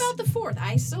franchise. about the fourth?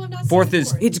 I still have not seen Fourth the is-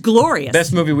 fourth. It's glorious.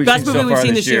 best movie we've Best seen movie so we've far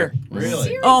seen this year. Really?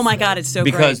 Seriously? Oh my God, it's so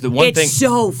great. Because the one it's thing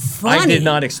so funny. I did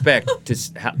not expect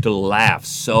to laugh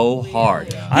so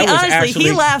hard. Yeah. I was Honestly, actually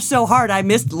he laughed so hard I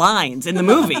missed lines in the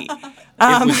movie. It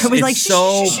was, I was it's like,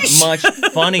 so much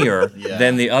funnier Yeah.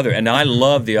 than the other, and I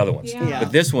love the other ones. Yeah.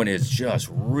 But this one is just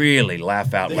really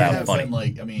laugh out They loud have funny.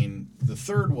 been the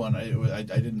third one, I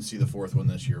didn't see the fourth one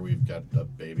this year. We've got a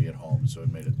baby at home, so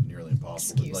it made it nearly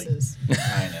impossible. Excuses.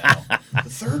 I know. The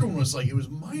third one was it was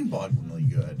mind-bogglingly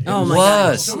good. It Oh my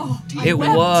God. so deep. It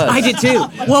wept. was. I did too.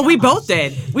 Well, we both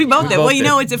did. We both did. both Well, you did.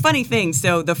 know, it's a funny thing.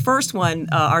 So the first one,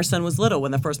 our son was little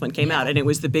when the first one came out, and it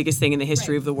was the biggest thing in the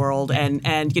history of the world.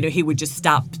 And you know, he would just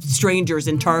stop strangers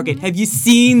in Target. Have you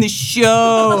seen the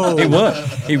show? He would.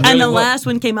 He really And the would. last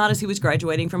one came out as he was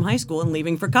graduating from high school and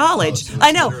leaving for college. so it's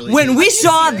I know. literally- When we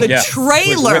saw the Yeah.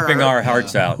 trailer, was ripping our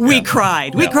hearts out. we Yeah.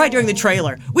 cried. We cried during the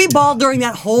trailer. We bawled during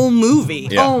that whole movie.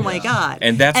 Yeah. Oh my God!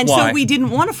 And that's so why- we didn't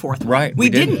want a fourth one. Right, We we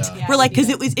didn't. didn't. Yeah. We're like,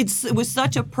 Yeah, because it was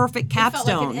such a perfect It felt like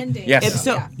capstone. an ending. Yes. It's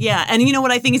so yeah, and you know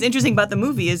what I think is interesting about the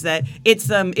movie is that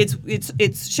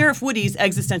it's Sheriff Woody's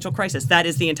existential crisis. That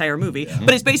is the entire movie,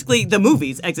 but it's basically the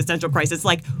movie's existential crisis.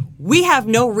 Like, we have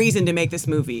no reason to make this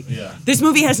movie. Yeah. This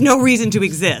movie has no reason to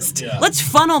exist. Yeah. Let's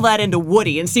funnel that into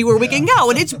Woody and see where we can go,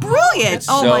 and it's brilliant. It's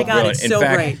oh so my God, brilliant. it's In so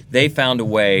fact, great. they found a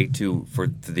way for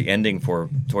the ending for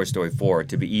Toy Story 4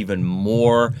 to be even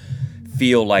more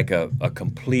feel like a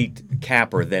complete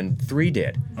capper than 3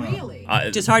 did. Really?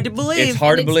 Just hard to believe. It's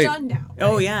hard to And believe. It's done now.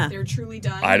 Oh, right? yeah. They're truly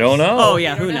done. I don't know. Oh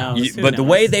yeah, I don't who know. knows? Who But the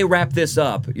knows? way they wrap this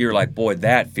up, you're like, boy,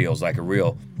 that feels like a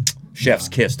real chef's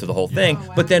kiss to the whole thing. Oh,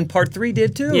 wow. But then part 3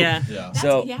 did too. Yeah. Yeah.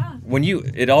 So yeah. when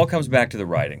it all comes back to the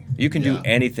writing. You can do Yeah.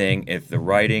 anything if the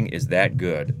writing is that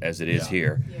good as it is Yeah.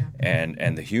 here, Yeah.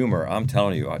 and the humor. I'm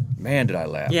telling you, man, did I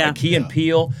laugh? Yeah. Like Key and Yeah.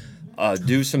 Peele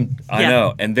do some. I Yeah.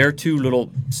 know, and their 2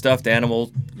 little stuffed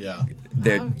animals. Yeah.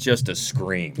 They're just a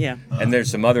scream. Yeah. And there's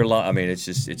some other. I mean, it's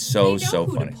They so know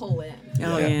who funny. to pull in.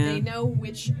 Oh, Yeah. yeah. They know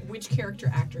which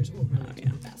character actors will really do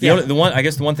the best.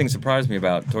 The one thing that surprised me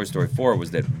about Toy Story 4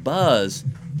 was that Buzz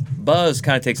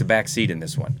kind of takes a back seat in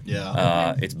this one.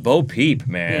 Yeah. It's Bo Peep,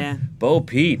 man. Yeah. Bo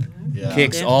Peep Yeah.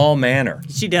 kicks Yeah. all manner.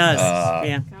 She does.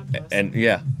 yeah. God bless. And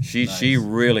yeah, she Nice.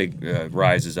 really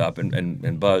rises up,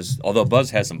 and Buzz. Although Buzz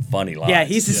has some funny lines. Yeah,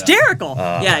 he's hysterical.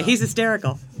 yeah, he's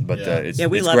hysterical. But Yeah. Yeah,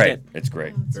 we it's loved great. it. It's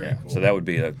great. Very Yeah. cool. So that would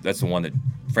be that's the one that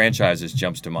franchises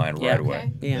jumps to mind Yeah. right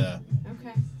away. Okay. Yeah.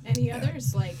 Okay. Any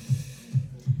others? Like,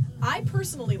 I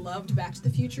personally loved Back to the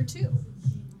Future 2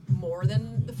 more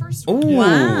than the first one. Ooh,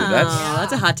 Wow,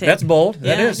 that's a hot take. that's bold.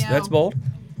 That Yeah. is. I know. That's bold.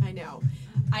 I know.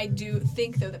 I do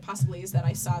think, though, that possibly is that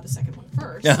I saw the second one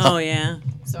first. Oh yeah.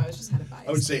 So I was just had a bias.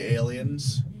 I would say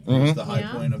Aliens Mm-hmm. was the high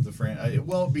Yeah. point of the franchise.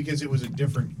 Well, because it was a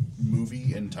different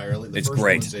movie entirely. The It's first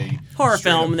great. One's a Horror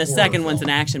straight-up film, and the horror second one's film.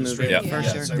 an action The movie, straight-up- for yeah,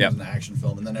 sure. The second Yep. one's an action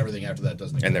film, and then everything after that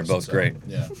doesn't exist. And they're both so, great.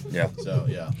 Yeah. Yeah. So,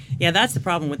 yeah. Yeah, that's the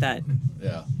problem with that.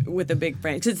 Yeah. With the big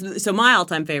franchise. So my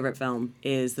all-time favorite film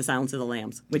is The Silence of the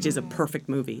Lambs, which is a perfect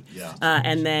movie. Yeah.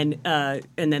 And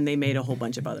then they made a whole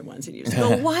bunch of other ones, and you just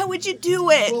go, why would you do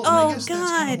it? Well, oh I guess that's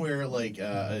kind God. of where,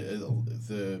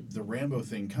 the Rambo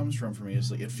thing comes from for me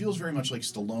is like it feels very much like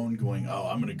Stallone going, oh,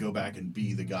 I'm going to go back and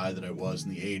be the guy that I was in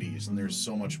the 80s, and there's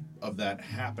so much of that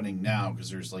happening now because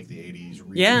there's like the 80s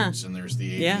reboots and there's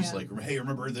the 80s like, hey,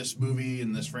 remember this movie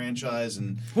and this franchise,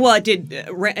 and well, it did.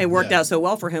 It worked out so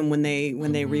well for him when they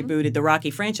rebooted the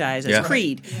Rocky franchise as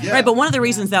Creed, right? But one of the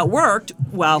reasons that worked,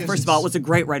 well, first of all, it was a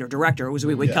great writer-director, as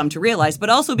we would come to realize, but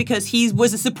also because he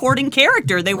was a supporting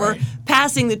character. They were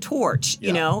passing the torch,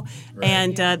 you know,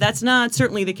 and that's not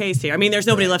certainly the case here. I mean, there's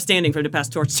nobody left standing for him to pass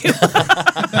the torch to.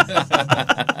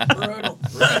 Brutal.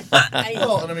 Right.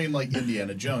 Well, and I mean, like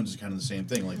Indiana Jones is kind of the same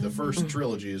thing. Like the first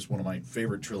trilogy is one of my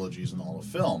favorite trilogies in all of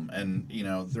film, and you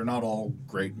know they're not all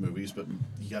great movies, but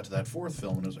you got to that fourth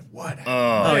film and it was like, what?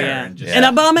 Oh yeah, an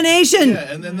abomination.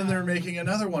 Yeah, and then they're making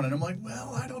another one, and I'm like,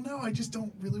 well, I don't know. I just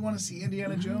don't really want to see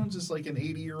Indiana Jones as like an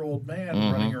 80-year-old man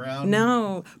running around.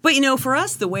 No, but you know, for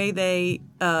us, the way they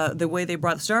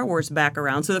brought Star Wars back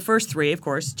around. So the first three, of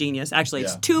course, genius. Actually,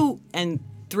 it's 2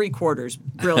 3/4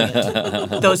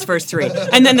 brilliant. Those first 3,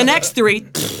 and then the next 3.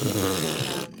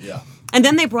 And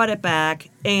then they brought it back,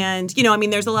 and you know, I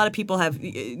mean, there's a lot of people have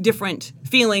different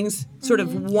feelings, sort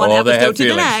of one episode to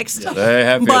the next. Yeah. They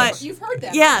have feelings. You've heard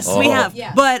that. Yes, we have.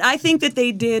 Yeah. But I think that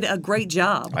they did a great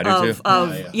job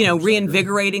of you know,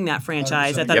 reinvigorating that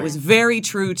franchise. I thought it was very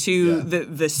true to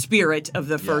the spirit of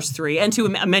the first 3, and to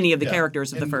many of the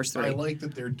characters of the first 3. I like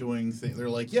that they're doing things. They're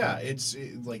like,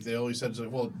 like they always said,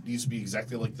 well, it used to be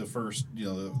exactly like the first. You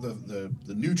know,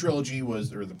 the new trilogy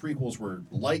was, or the prequels were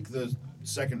like the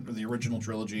second or the original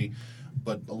trilogy,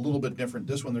 but a little bit different.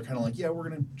 This one, they're kind of like, we're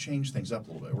going to change things up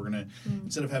a little bit. We're going to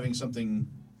instead of having something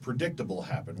predictable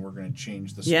happen, we're going to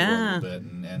change the story a little bit.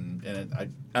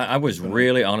 And I was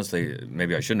really, honestly,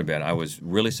 maybe I shouldn't have been. I was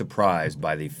really surprised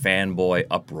by the fanboy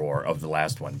uproar of the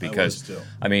last one because,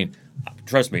 I mean,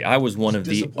 trust me, I was one of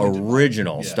the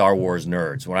original Star Wars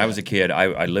nerds. When I was a kid,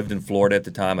 I lived in Florida at the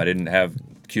time. I didn't have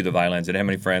cue the violins. I didn't have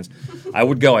many friends. I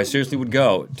seriously would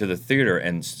go to the theater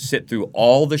and sit through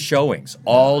all the showings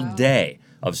all day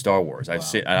of Star Wars.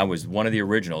 I was one of the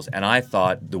originals, and I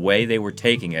thought the way they were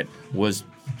taking it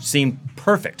seemed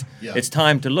perfect. Yeah. It's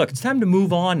time to look. It's time to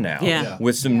move on now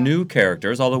with some new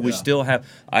characters, although we still have...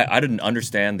 I didn't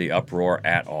understand the uproar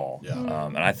at all. Yeah.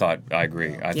 And I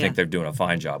agree. I think they're doing a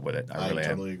fine job with it. I really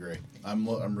totally agree.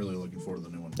 I'm really looking forward to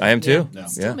the new one. I am too. Yeah.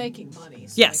 Still making money.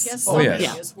 So yes. I guess somebody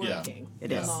is working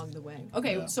it is. along the way.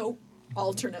 Okay, so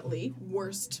alternately,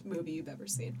 worst movie you've ever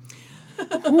seen.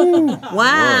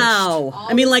 Wow.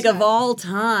 I mean, like of all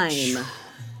time.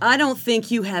 I don't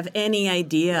think you have any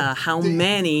idea how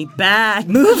many bad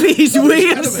movies we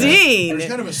have seen. There's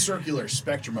kind of a circular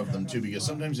spectrum of them, too, because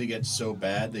sometimes they get so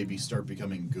bad they start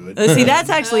becoming good. See,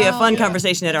 that's actually a fun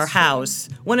conversation at our house.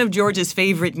 One of George's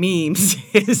favorite memes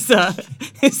is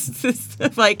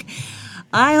like,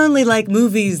 I only like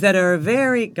movies that are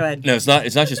very... Go ahead. No, it's not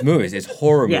just movies. It's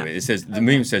horror movies. It says the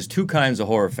meme says 2 kinds of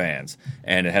horror fans,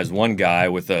 and it has one guy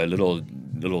with a little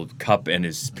cup and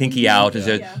his pinky out and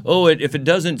says, if it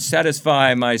doesn't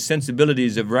satisfy my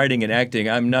sensibilities of writing and acting,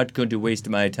 I'm not going to waste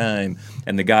my time.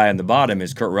 And the guy on the bottom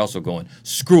is Kurt Russell going,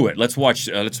 screw it, let's watch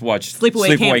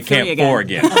Sleepaway Camp 4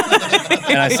 again.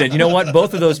 And I said, you know what?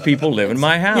 Both of those people live in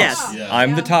my house. Yes. Yeah.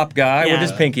 I'm the top guy with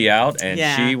his pinky out, and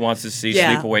she wants to see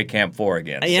Sleepaway Camp 4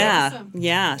 again.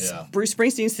 So. Bruce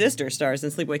Springsteen's sister stars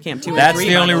in Sleepaway Camp 2 and 3. That's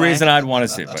the only reason I'd want to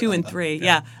see it. 2 and 3,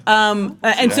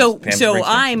 and so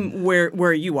I'm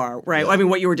where you are, right? I mean,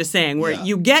 what you were just saying, where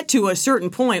you get to a certain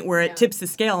point where it tips the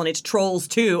scale and it's Trolls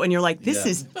 2, and you're like, this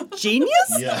is genius?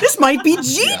 This might be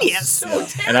genius. So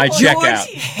and I check George out.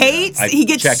 He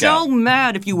gets so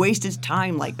mad if you waste his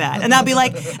time like that. And I'll be like,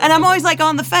 and I'm always like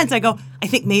on the fence. I go, I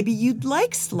think maybe you'd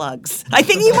like Slugs. I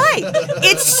think you might.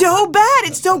 It's so bad.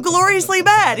 It's so gloriously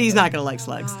bad. He's not going to like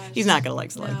Slugs. He's not going to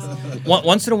like Slugs.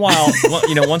 Once in a while,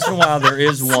 there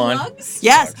is one. Slugs?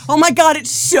 Yes. Oh my God, it's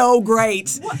so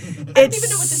great. What? I don't even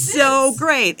know what this is. So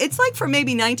great. It's like from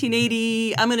maybe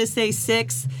 1980, I'm going to say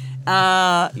 6,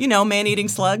 man-eating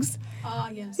slugs.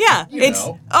 Yes. Yeah,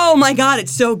 oh my God,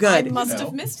 it's so good. I must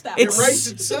have missed that. It writes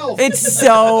itself. It's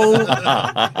so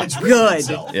good.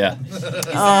 Itself.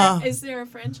 Yeah. Is there a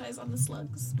franchise on the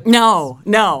Slugs? No.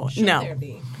 Should there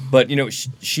be? But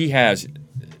she has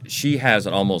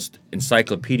an almost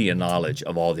encyclopedia knowledge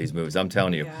of all these movies. I'm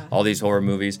telling you, all these horror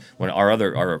movies. When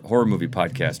our horror movie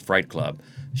podcast, Fright Club,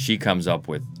 she comes up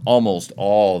with almost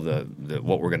all the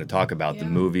what we're going to talk about, the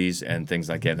movies and things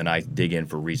like that. Then I dig in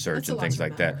for research and things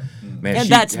like that. Man, and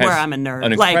that's where I'm a nerd.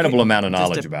 An incredible amount of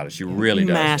knowledge about it. She really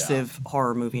does. Massive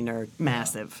horror movie nerd.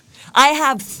 Massive. I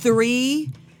have 3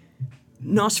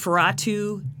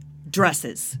 Nosferatu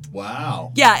dresses.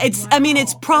 Wow. Yeah, I mean,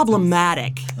 it's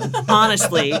problematic,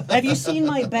 honestly. Have you seen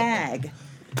my bag?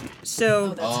 So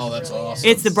That's awesome.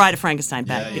 it's the Bride of Frankenstein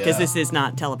bag because this is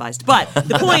not televised. But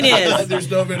the point is, There's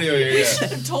no video here yet. should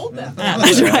have told them.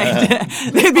 that's right.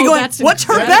 They'd be going, that's "What's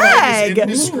her That is bag?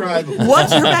 indescribable.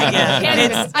 What's her bag?"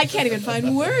 Yeah. I can't even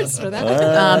find words for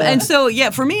that. And so,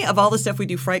 for me, of all the stuff we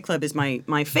do, Fright Club is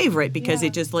my favorite because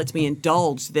it just lets me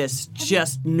indulge this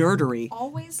just nerdery.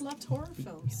 Always loved horror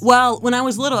films. Well, when I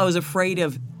was little, I was afraid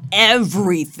of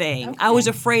everything. Okay. I was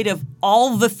afraid of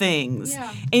all the things.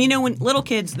 Yeah. And when little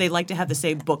kids, they like to have the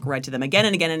same book read to them again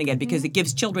and again and again because it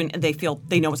gives children, they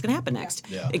know what's going to happen next.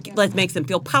 Yeah. It makes them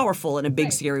feel powerful in a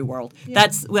big, scary world. Yeah.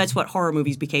 That's what horror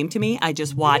movies became to me. I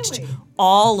just watched Really?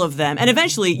 all of them. And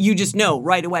eventually, you just know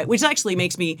right away, which actually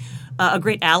makes me a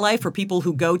great ally for people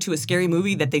who go to a scary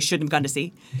movie that they shouldn't have gone to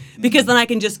see. Because then I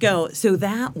can just go, so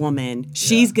that woman,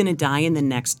 she's going to die in the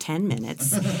next 10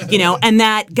 minutes. And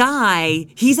that guy,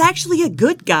 he's actually a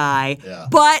good guy,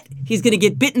 but he's going to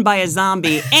get bitten by a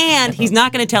zombie, and he's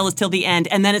not going to tell us till the end,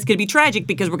 and then it's going to be tragic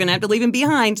because we're going to have to leave him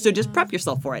behind, so just prep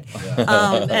yourself for it.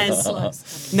 And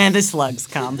then the slugs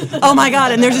come. Oh my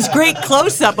God, and there's this great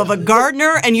close-up of a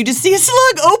gardener, and you just see a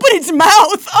slug open its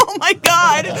mouth. Oh my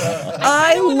God.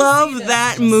 I love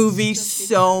that movie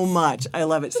so much. I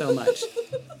love it so much.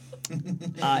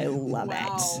 I love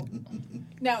it.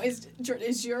 Now, is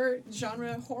your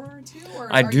genre horror too,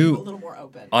 or I are do. you a little more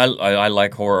open? I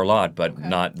like horror a lot, but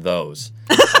not those.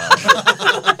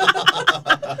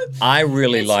 I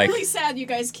really It's like really sad you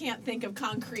guys can't think of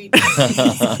concrete. I'm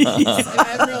really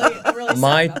sad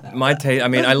about that. my taste. I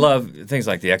mean, I love things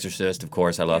like The Exorcist, of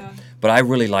course. I love, but I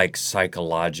really like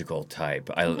psychological type.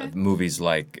 Movies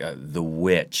like The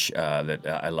Witch that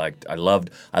I liked. I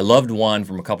loved one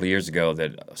from a couple of years ago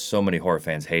that so many horror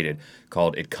fans hated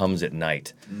called It Comes at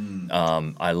Night.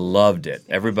 I loved it.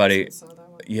 Everybody.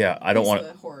 Yeah, I don't want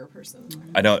a horror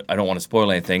person. I don't want to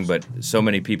spoil anything, but so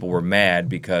many people were mad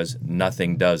because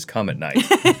nothing does come at night.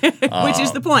 Which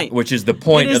is the point. Which is the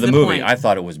point It is of the the movie. point. I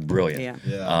thought it was brilliant.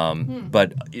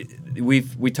 But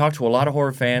we talked to a lot of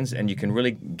horror fans, and you can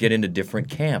really get into different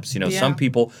camps. Some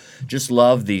people just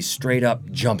love these straight up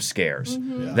jump scares.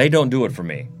 They don't do it for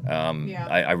me.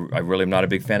 I really am not a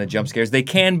big fan of jump scares. They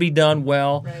can be done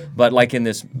well, but like in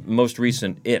this most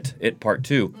recent It Part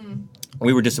 2.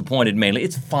 We were disappointed mainly.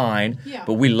 It's fine,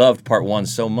 but we loved Part 1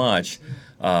 so much.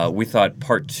 We thought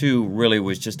Part 2 really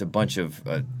was just a bunch of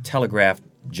telegraphed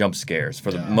jump scares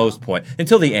for the most point,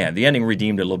 until the end. The ending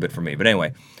redeemed it a little bit for me. But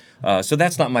anyway, so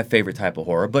that's not my favorite type of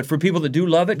horror. But for people that do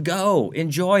love it, go.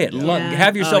 Enjoy it.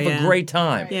 Have yourself a great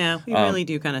time. Yeah, we really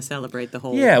do kind of celebrate the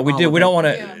whole. Yeah, we do. We don't want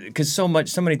to, Yeah. because so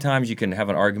many times you can have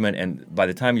an argument, and by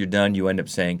the time you're done, you end up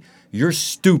saying, "You're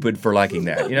stupid for liking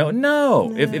that."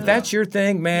 No. If that's your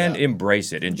thing, man,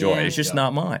 embrace it, enjoy it. It's just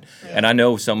not mine. And I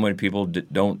know so many people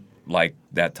don't like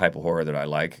that type of horror that I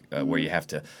like, where you have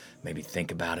to maybe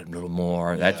think about it a little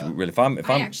more. That's really if I'm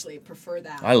I actually prefer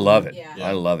that. I love it. Yeah.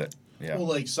 I love it. Yeah. Well,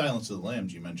 like Silence of the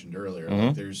Lambs you mentioned earlier,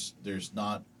 like there's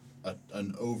not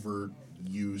an overt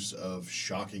use of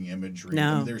shocking imagery.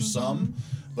 No. I mean, there's some,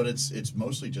 but it's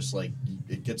mostly just like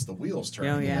it gets the wheels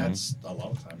turning. Oh, yeah. And that's a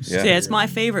lot of times. Yeah. Yeah, it's my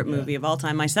favorite movie of all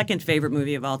time. My second favorite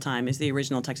movie of all time is the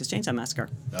original Texas Chainsaw Massacre.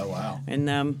 Oh wow. And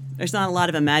there's not a lot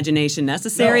of imagination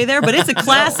necessary there, but it's a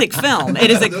classic film.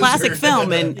 It is a Those classic are-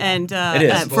 film, and It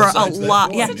is. for Both a sides of that lot.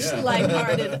 coin, Yeah. Such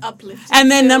lighthearted, uplifting. And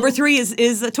then film. number 3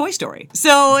 is a Toy Story.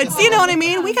 So it's you know what I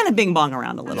mean. We kind of bing bong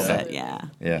around a little bit. Yeah.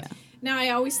 Yeah. Now I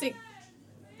always think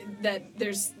that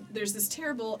there's this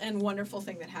terrible and wonderful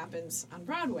thing that happens on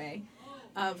Broadway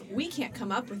of we can't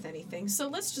come up with anything, so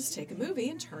let's just take a movie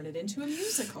and turn it into a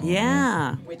musical.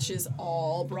 Yeah. Which is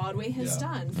all Broadway has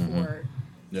done for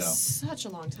such a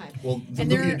long time. Well, the And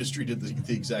movie they're- industry did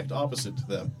the exact opposite to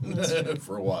them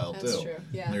for a while That's too. true,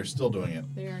 yeah. And they're still doing it.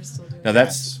 They are still doing Now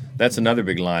it. that's another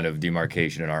big line of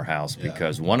demarcation in our house,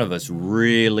 because one of us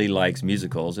really likes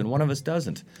musicals and one of us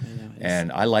doesn't.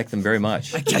 And I like them very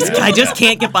much. I just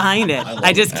can't get behind it.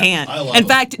 I just can't. I love In it.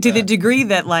 fact, to the Yeah. degree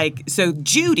that so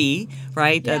Judy,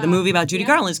 right, the movie about Judy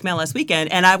Garland came out last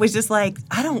weekend, and I was just like,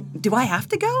 do I have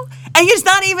to go? And it's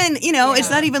not even, it's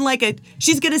not even like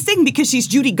she's gonna sing because she's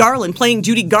Judy Garland playing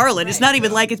Judy Garland. It's not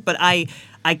even like it, but I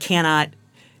cannot.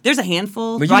 There's a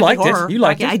handful. But you Rocky liked it. Horror, You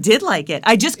liked Rocky- it. I did like it.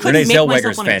 I just couldn't Renee make Zellweger's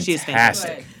myself want to. She is fantastic.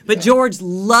 Right. But George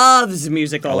loves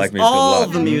musicals. I like musicals a all lot.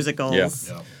 of the musicals. Yeah.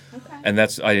 Yeah. Okay. And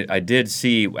that's I did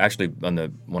see actually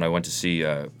when I went to see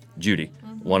Judy.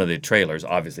 one of the trailers,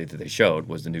 obviously, that they showed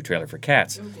was the new trailer for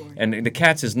Cats. Oh, boy. And the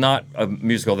Cats is not a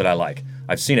musical that I like.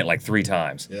 I've seen it like 3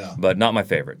 times, Yeah. but not my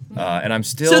favorite. And I'm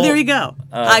still... So there you go.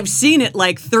 I've seen it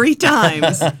like 3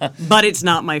 times, but it's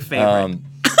not my favorite.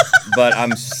 But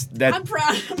I'm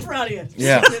proud of you.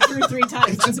 Yeah. Seen it through 3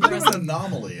 times. It's That's a bit of impressive. an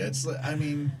anomaly. It's like, I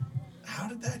mean, how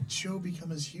did that show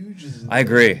become as huge as it I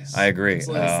agree. is? I agree. It's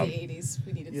It like, was the 80s.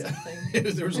 We needed yeah.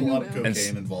 something. There was a lot of And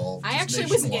cocaine involved. I just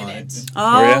actually was in nationwide. it.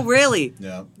 Oh, yeah? really?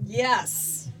 Yeah.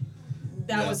 Yes.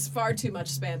 That Yeah. was far too much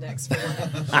spandex for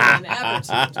one ever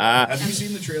to enjoy. Have you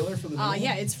seen the trailer for the new one?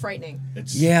 Yeah, it's frightening.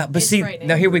 It's, Yeah, but It's see, frightening.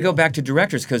 now here we go back to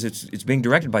directors because it's being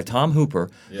directed by Tom Hooper,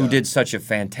 who Yeah. did such a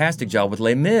fantastic job with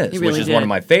Les Mis, He which really is one did. of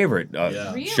my favorite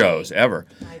Yeah. Really? shows ever.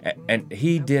 I- And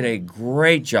he did a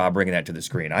great job bringing that to the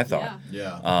screen, I thought.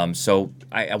 Yeah. So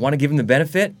I want to give him the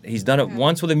benefit. He's done it Okay.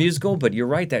 once with a musical, but you're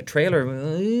right, that trailer.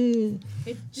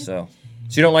 So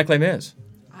you don't like Les Mis?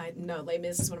 No, Les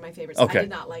Mis is one of my favorites. Okay. I did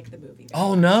not like the movie.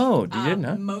 Oh no, you didn't,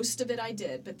 huh? Most of it I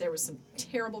did, but there was some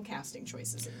terrible casting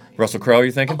choices in my. Russell Crowe,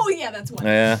 you thinking? Oh yeah, that's one.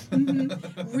 Yeah,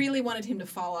 Really wanted him to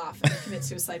fall off and commit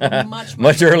suicide much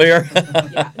much earlier.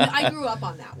 Yeah, no, I grew up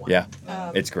on that one. Yeah,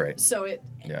 it's great. So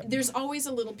Yeah. there's always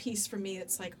a little piece for me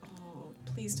that's like, oh,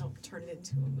 please don't turn it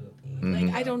into a movie. Mm-hmm.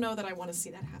 Like I don't know that I want to see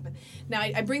that happen. Now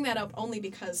I bring that up only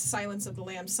because Silence of the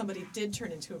Lambs somebody did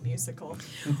turn into a musical.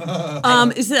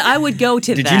 I would go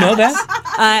to Did that. you know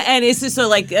that? And it's just so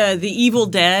like The Evil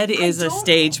Dead is a don't-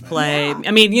 stage play. yeah.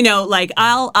 I mean, like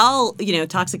I'll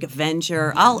Toxic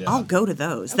Avenger. I'll go to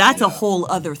those. That's a whole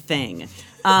other thing.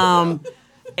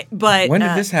 But When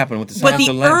did this happen with the But Silence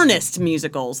the of the Lambs? earnest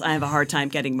musicals, I have a hard time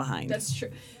getting behind. That's true.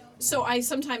 So I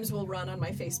sometimes will run on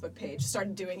my Facebook page.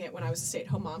 Started doing it when I was a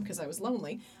stay-at-home mom because I was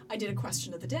lonely. I did a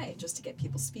question of the day just to get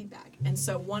people's feedback. And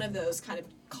so one of those kind of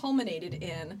culminated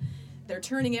in they're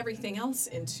turning everything else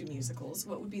into musicals.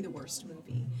 What would be the worst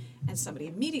movie? And somebody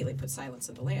immediately put Silence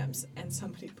of the Lambs, and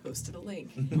somebody posted a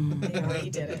link. They already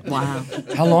did it. Wow.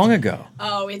 How long ago?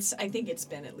 Oh, I think it's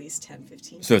been at least 10,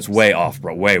 15 So it's years. way off,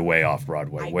 way off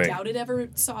Broadway. I way doubt it ever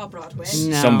saw Broadway.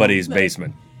 No. somebody's But-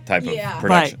 basement type of Yeah.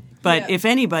 production. But Yeah. if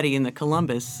anybody in the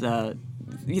Columbus, theater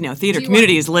Do you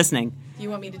community want- is listening, You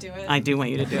want me to do it? I do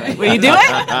want you to do it. Will you do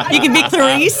it? You can be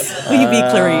Clarice. Will you be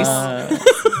Clarice?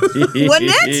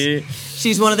 Wouldn't it?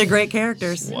 She's one of the great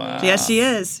characters. Wow. Yes, she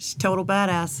is. She's total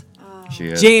badass. She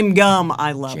is. James Gum,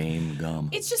 I love. James Gum.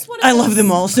 It's just one of I those... love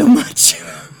them all so much.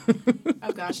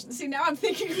 Oh gosh! See, now I'm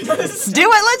thinking. Of this. Do it.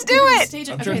 Let's do it. Stage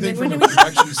I'm okay, trying to then think when from do a we?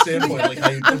 production standpoint, like how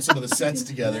you put some of the sets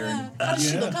together. And, How does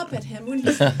she look up at him when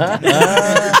he's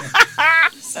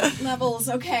levels?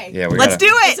 Okay. Yeah, Let's do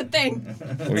It's a it. thing.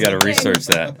 We got to research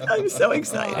that. I'm so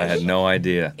excited. I had no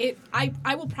idea.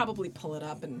 I will probably pull it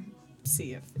up and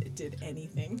see if it did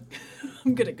anything.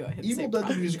 I'm gonna go ahead and Evil say Dead the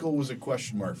probably. musical was a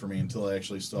question mark for me until I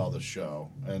actually saw the show,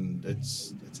 and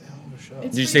it's a hell of a show.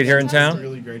 It's Did you see it here in fantastic. town? It's a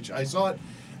really great show. I saw it.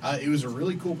 It was a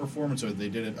really cool performance of it. They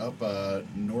did it up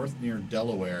north near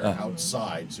Delaware,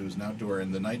 outside, so it was an outdoor.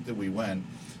 And the night that we went,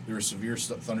 there were severe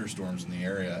thunderstorms in the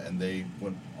area, and they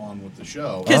went on with the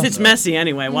show. Because it's messy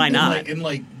anyway. Why not? And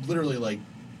literally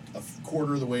a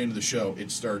quarter of the way into the show, it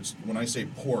starts, when I say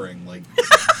pouring, like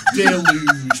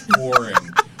deluge pouring.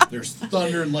 There's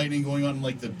thunder and lightning going on,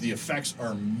 and the effects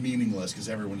are meaningless because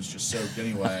everyone's just soaked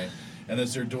anyway. And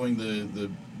as they're doing the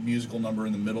musical number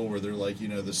in the middle where they're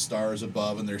the stars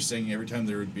above and they're singing, every time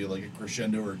there would be a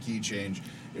crescendo or a key change,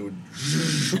 it would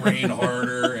rain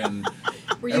harder and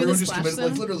Were you in the everyone just splash committed.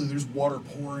 zone? Literally, there's water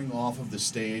pouring off of the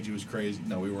stage. It was crazy.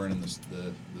 No, we weren't in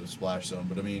the splash zone,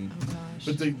 but I mean, Oh, gosh.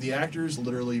 but the actors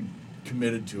literally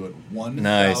committed to it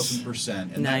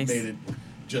 1,000%, and Nice. that made it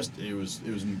just it was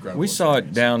an incredible. We saw it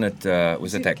experience. down at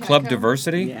was it See that the Club Catco?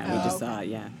 Diversity? Yeah, we just saw it.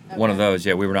 Yeah. One of those.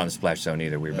 Yeah, we were not in the splash zone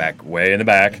either. We were back way in the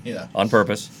back Yeah. on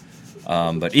purpose.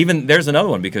 But even there's another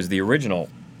one because the original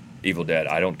Evil Dead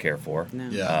I don't care for. No.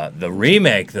 Yeah. The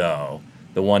remake though,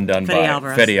 the one done Fede by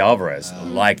Alvarez. Fede Alvarez,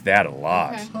 like that a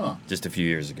lot. Okay. Huh. Just a few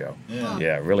years ago. Yeah.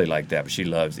 Yeah, really like that. But she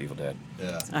loves Evil Dead.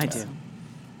 Yeah. I do.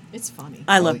 It's funny.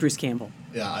 I love Like- Bruce Campbell.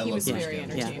 Yeah, I He love was Bruce very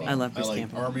Campbell. entertaining. Yeah, I love Bruce I like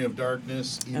Campbell. Army of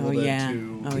Darkness, Evil Oh, Dead yeah.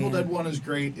 2. Oh, Evil yeah. Dead 1 is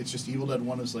great. It's just Evil Dead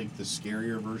 1 is the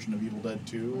scarier version of Evil Dead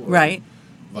 2. Or Right.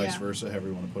 Vice Yeah. versa, however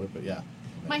you want to put it. But yeah.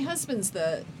 My husband's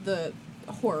the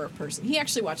horror person. He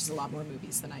actually watches a lot more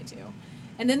movies than I do.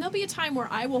 And then there'll be a time where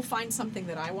I will find something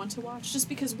that I want to watch just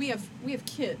because we have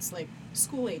kids, like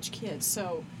school-age kids.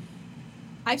 So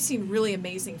I've seen really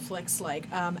amazing flicks like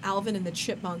Alvin and the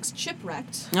Chipmunks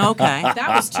Chipwrecked. Okay. That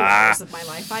was 2 hours of my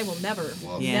life. I will never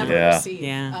Yeah. Yeah. see.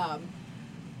 Yeah.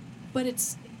 But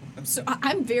it's so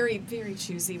I'm very, very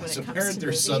choosy when As it a comes parent, to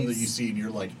there's movies. some that you see and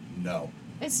you're like, no.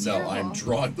 It's No, terrible. I'm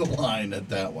drawing the line at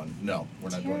that one. No, we're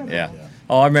not going Terrible. there. Yeah.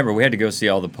 Oh, I remember we had to go see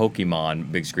all the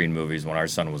Pokemon big screen movies when our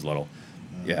son was little.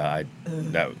 Yeah,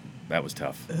 that was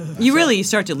tough. You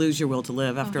start to lose your will to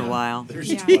live after a while.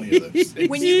 There's Yeah. 20 of those things.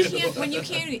 When you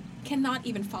cannot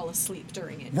even fall asleep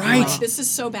during it. You're Right. like, this is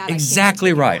so bad. I can't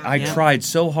Exactly take it right. now. I Yeah. tried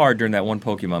so hard during that one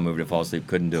Pokemon movie to fall asleep,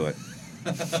 couldn't do it.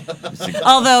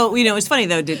 Although, it's funny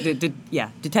though, Detective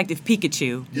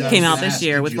Pikachu Yes. came out Yes. this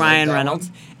year Did with you like Ryan that Reynolds.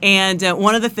 one? And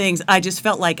one of the things, I just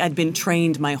felt like I'd been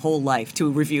trained my whole life to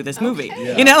review this movie.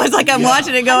 Okay. Yeah. It's like I'm Yeah.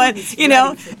 watching it going, was you know,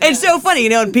 ready for it's so this.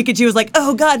 funny, and Pikachu was like,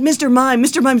 oh God, Mr.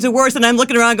 Mime's the worst. And I'm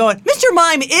looking around going, Mr.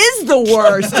 Mime is the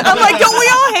worst. I'm like, don't we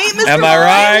all hate Mr. Am Mime? I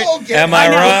right? We'll get Am I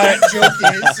to right? what that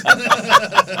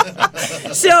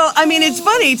joke is. So, I mean, it's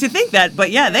funny to think that,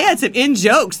 but yeah, they had some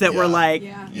in-jokes that were Yeah. like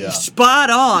Yeah. spot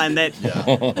on, that Yeah.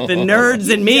 the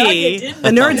nerds and me, didn't the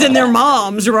nerds and their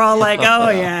moms were all like, oh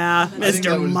yeah, I think that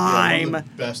Mr. was, Mime. one of the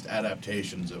best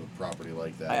adaptations of a property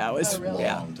like that. Yeah, it was- in a really?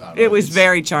 long time. It was It's-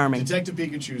 very charming. Detective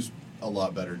Pikachu's a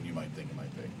lot better than you might think it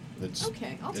might be. It's,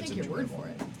 Okay, I'll it's take your word enjoyable. for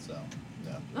it. So,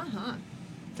 yeah, Uh-huh.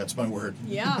 that's my word.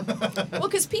 Yeah. Well,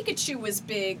 because Pikachu was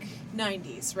big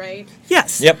 90s, right?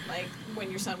 Yes. Yep. Like when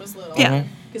your son was little. Yeah.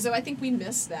 Because I think we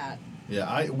missed that.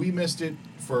 Yeah, we missed it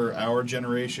for our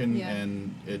generation, Yeah.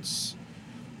 and it's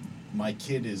my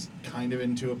kid is kind of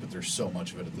into it, but there's so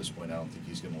much of it at this point. I don't think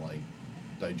he's gonna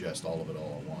digest all of it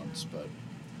all at once. But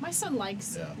My son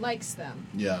likes them.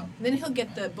 yeah, And then he'll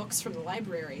get the books from the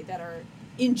library that are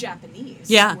in Japanese.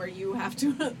 Yeah. Where you have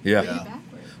to Yeah. read Yeah. backward.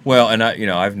 Well, and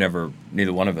I've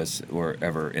neither one of us were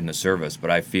ever in the service, but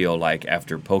I feel like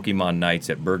after Pokemon nights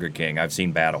at Burger King, I've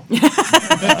seen battle.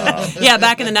 Yeah,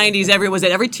 back in the 90s,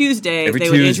 every Tuesday, Every they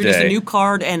would introduce a Tuesday. new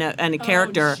card and a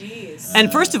character. Oh, jeez.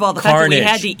 And first of all, the fact that we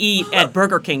Carnage. had to eat at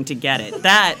Burger King to get it,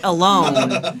 that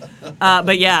alone.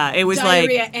 But yeah, it was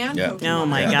Diarrhea like, and Yeah. Pokemon. oh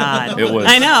my God. It was-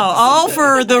 I know, all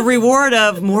for the reward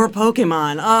of more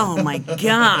Pokemon. Oh my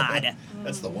God.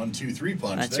 that's the 1, 2, 3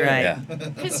 punch. That's there. right. Yeah.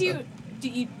 Because you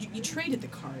traded the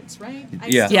cards, right? I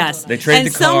Yeah. still Yes, don't They trade and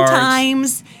the cards.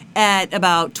 sometimes at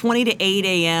about 20 to 8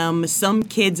 a.m., some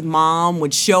kid's mom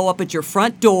would show up at your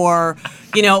front door.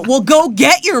 Well, go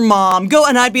get your mom. Go,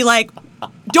 and I'd be like,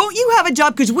 don't you have a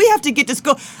job? Because we have to get this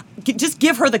go. Just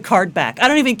give her the card back. I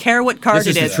don't even care what card This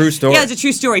is it the is. true story. Yeah, it's a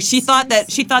true story. She thought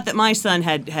that my son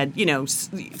had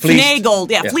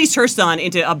fleeced her son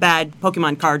into a bad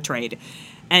Pokemon card trade,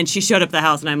 and she showed up at the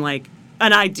house, and I'm like.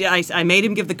 And I made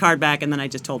him give the card back, and then I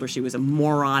just told her she was a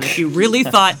moron. If you really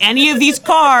thought any of these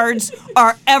cards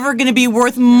are ever going to be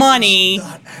worth money,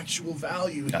 Not actual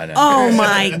value. I know. oh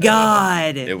my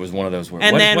God. It was one of those where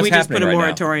And then what's we just put happening a right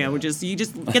now? moratorium. You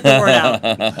just get the word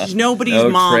out. Nobody's No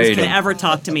moms trading. can ever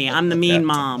talk to me. I'm the mean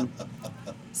mom.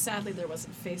 Sadly, there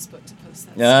wasn't Facebook to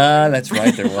post that. Ah, that's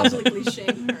right, there wasn't. Publicly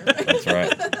shame her. That's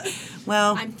right.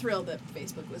 Well, I'm thrilled that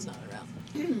Facebook was not around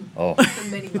Oh, for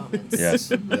many moments.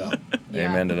 yes. Yeah. Yeah.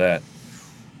 Amen to that.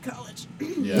 College.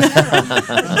 Yeah.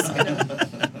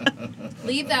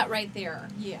 Leave that right there.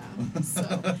 Yeah. So,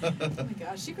 oh my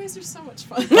gosh, you guys are so much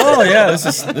fun. Oh yeah, this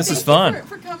is Thank you fun.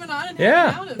 for coming on and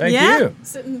Yeah, hanging out and thank Yeah. you.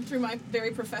 sitting through my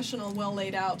very professional, well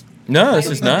laid out. No, this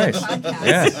is highly nice. rated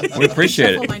podcast. Yeah, we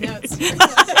appreciate Shuffle it. my notes.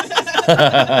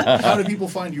 How do people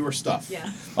find your stuff? Yeah.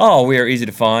 Oh, we are easy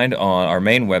to find. On our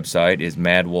main website is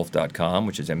maddwolf.com,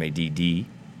 which is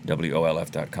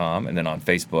MADDWOLF.com, and then on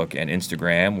Facebook and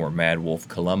Instagram we're Mad Wolf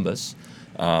Columbus.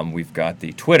 We've got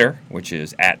the Twitter, which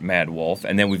is @MadWolf,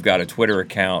 and then we've got a Twitter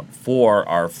account for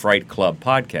our Fright Club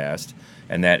podcast,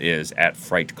 and that is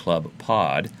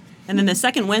 @FrightClubPod. and then the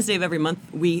second Wednesday of every month,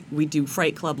 we do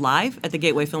Fright Club Live at the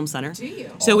Gateway Film Center. Do you?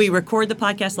 So we record the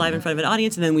podcast live in front of an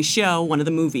audience, and then we show one of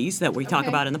the movies that we talk Okay.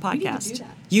 about in the We need to podcast. do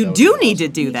that. You That would do be need to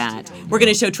awesome. do We need to that. do that. We're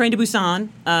going to show Train to Busan on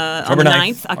the October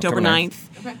 9th, 9th. October 9th.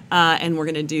 Okay. And we're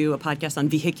going to do a podcast on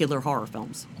vehicular horror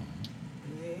films.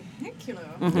 Vehicular.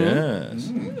 Yes.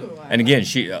 Ooh, I And again,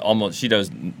 she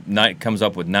comes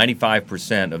up with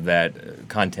 95% of that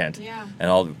content, Yeah.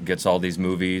 and gets all these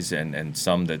movies and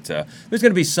some that there's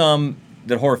going to be some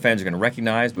that horror fans are going to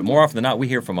recognize, but more often than not, we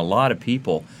hear from a lot of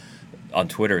people on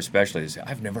Twitter, especially, they say,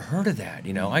 "I've never heard of that.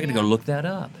 I got to go Yeah. look that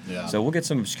up." Yeah. So we'll get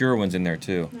some obscure ones in there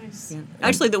too. Nice.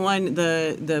 Actually,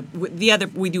 the other,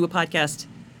 we do a podcast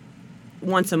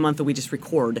once a month that we just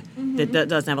record that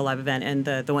doesn't have a live event, and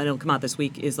the one that'll come out this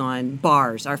week is on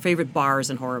bars, our favorite bars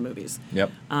and horror movies.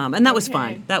 Yep. And that was Okay.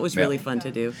 fun. That was really Yeah. fun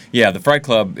to do. Yeah, the Fright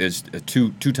Club is a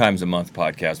two times a month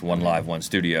podcast, one live, one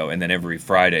studio, and then every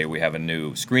Friday we have a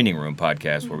new screening room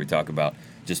podcast where we talk about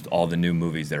just all the new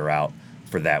movies that are out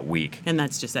for that week. And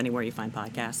that's just anywhere you find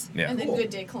podcasts. Yeah. And then Cool. Good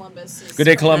Day Columbus is Good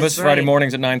Day Columbus, That's Friday right.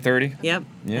 mornings at 9:30. Yep.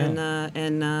 Yeah.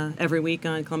 And every week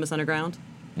on Columbus Underground.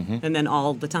 And then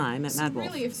all the time at So Mad Wolf.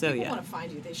 really, if so people yeah. want to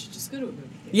find you, they should just go to a movie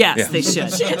theater. Yes, Yeah. they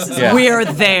should. Chances Yeah. are. We're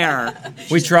there.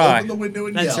 We try. Open the window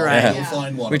and That's yell. right. You'll Yeah.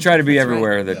 find one. We try to be That's right.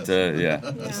 everywhere. That yeah.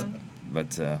 Yeah,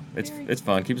 But it's Very it's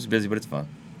fun. Keeps us busy, but it's fun.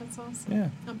 that's awesome. Yeah.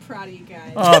 I'm proud of you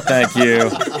guys. Oh, thank you.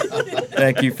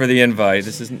 Thank you for the invite.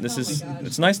 This is Oh my gosh.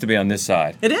 it's nice to be on this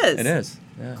side. It is. It is.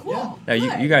 Yeah. Cool. Now you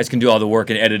Good. guys can do all the work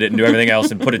and edit it and do everything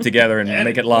else and put it together and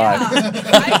make it live.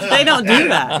 Yeah. They don't do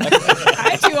that.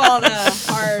 I do all the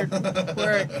hard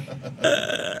work.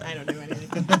 I don't do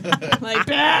anything. Like,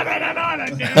 Dad, I don't know what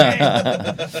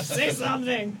I'm doing. Say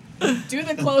something. Do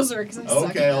the closer, because I'm suck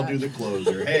Okay, at I'll that. do the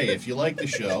closer. Hey, if you like the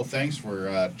show, thanks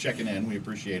for checking in. We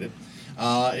appreciate it.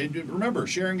 Remember,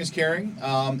 sharing is caring.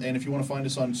 And if you want to find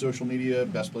us on social media,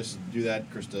 best places to do that,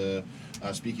 Krista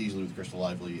Speak Easily with Krista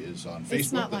Lively is on Facebook.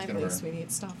 It's not That's Lively, our- sweetie.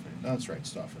 It's Stauffer. No, that's right,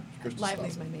 Stauffer. Krista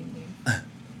Lively's Stauffer. my main name.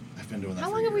 I've been doing that How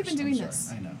for long have we years. been doing I'm this?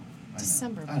 sorry. I know.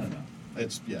 December, I don't know.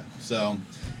 It's, yeah. So,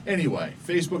 anyway,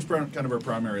 Facebook's kind of our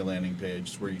primary landing page.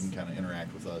 It's where you can kind of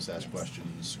interact with us, ask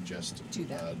questions, suggest Do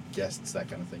that. guests, that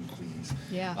kind of thing, please.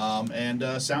 Yeah. And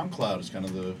SoundCloud is kind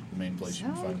of the main place you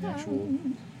can find the actual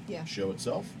Yeah. show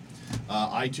itself.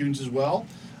 iTunes as well.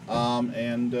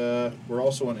 And we're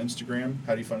also on Instagram.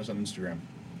 How do you find us on Instagram?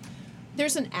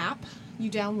 There's an app you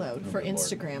download for good Lord.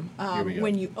 Instagram. Here we go.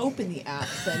 When you open the app,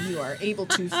 then you are able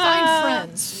to find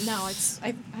friends. No,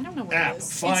 I don't know what App, it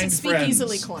is. find it's Speak friends.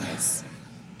 Easily Columbus.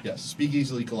 Yes, Speak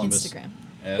Easily Columbus. Instagram.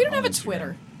 at- We don't have on a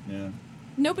Twitter. Instagram. Yeah.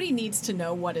 Nobody needs to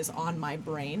know what is on my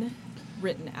brain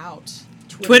written out.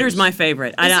 Twitter's my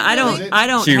favorite. Is it I don't. really? I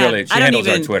don't. She have, really- she I don't handles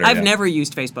our even. Twitter, I've yeah. never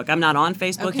used Facebook. I'm not on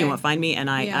Facebook. Okay. You won't find me, and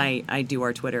Yeah. I do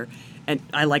our Twitter, and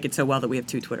I like it so well that we have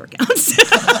 2 Twitter accounts.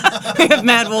 We have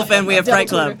Mad Wolf and we have Double Fright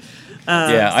Club. Twitter.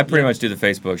 Yeah, I pretty much do the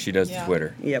Facebook. She does Yeah. the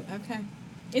Twitter. Yep. Okay.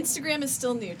 Instagram is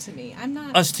still new to me. I'm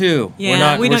not. Us too.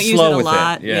 Yeah, we we're don't use slow it a with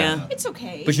lot, It. yeah. It's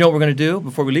okay. But you know what we're going to do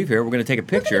before we leave here? We're going to take a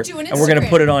picture do an and we're going to Instagram.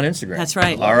 put it on Instagram. That's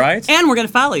right. All right? And we're gonna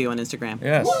follow you on Instagram.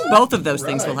 Yes. Both of those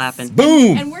things Right. will happen.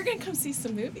 Boom! And we're gonna come see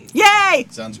some movies. Yay!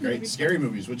 Sounds great. Scary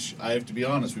movies, which I have to be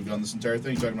honest, we've done this entire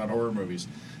thing talking about horror movies.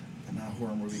 I'm not a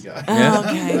horror movie guy. Oh,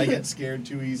 okay. I get scared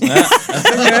too easy. We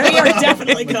are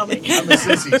definitely coming. I'm a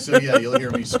sissy, so yeah, you'll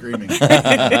hear me screaming.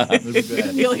 It'll be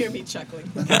bad. You'll hear me chuckling.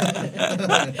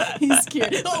 He's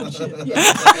scared. Oh shit! Yeah.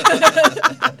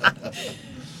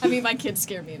 I mean, my kids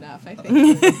scare me enough. I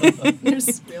think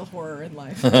there's real horror in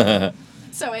life.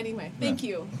 So anyway, thank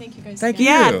you guys. Thank again. you.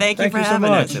 Yeah, thank you Thank for you so having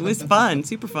much. us. It was fun,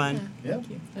 super fun. Yep. Thank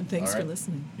you. And thanks All for right.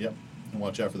 listening. Yep. And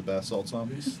watch out for the bath salt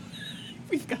zombies.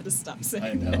 We've got to stop I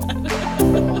saying know.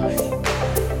 Bye.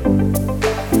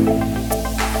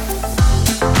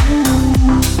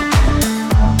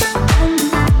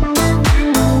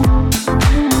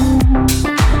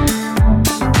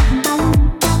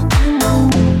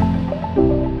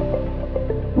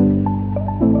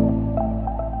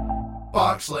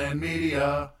 Boxland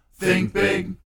Media. Think big.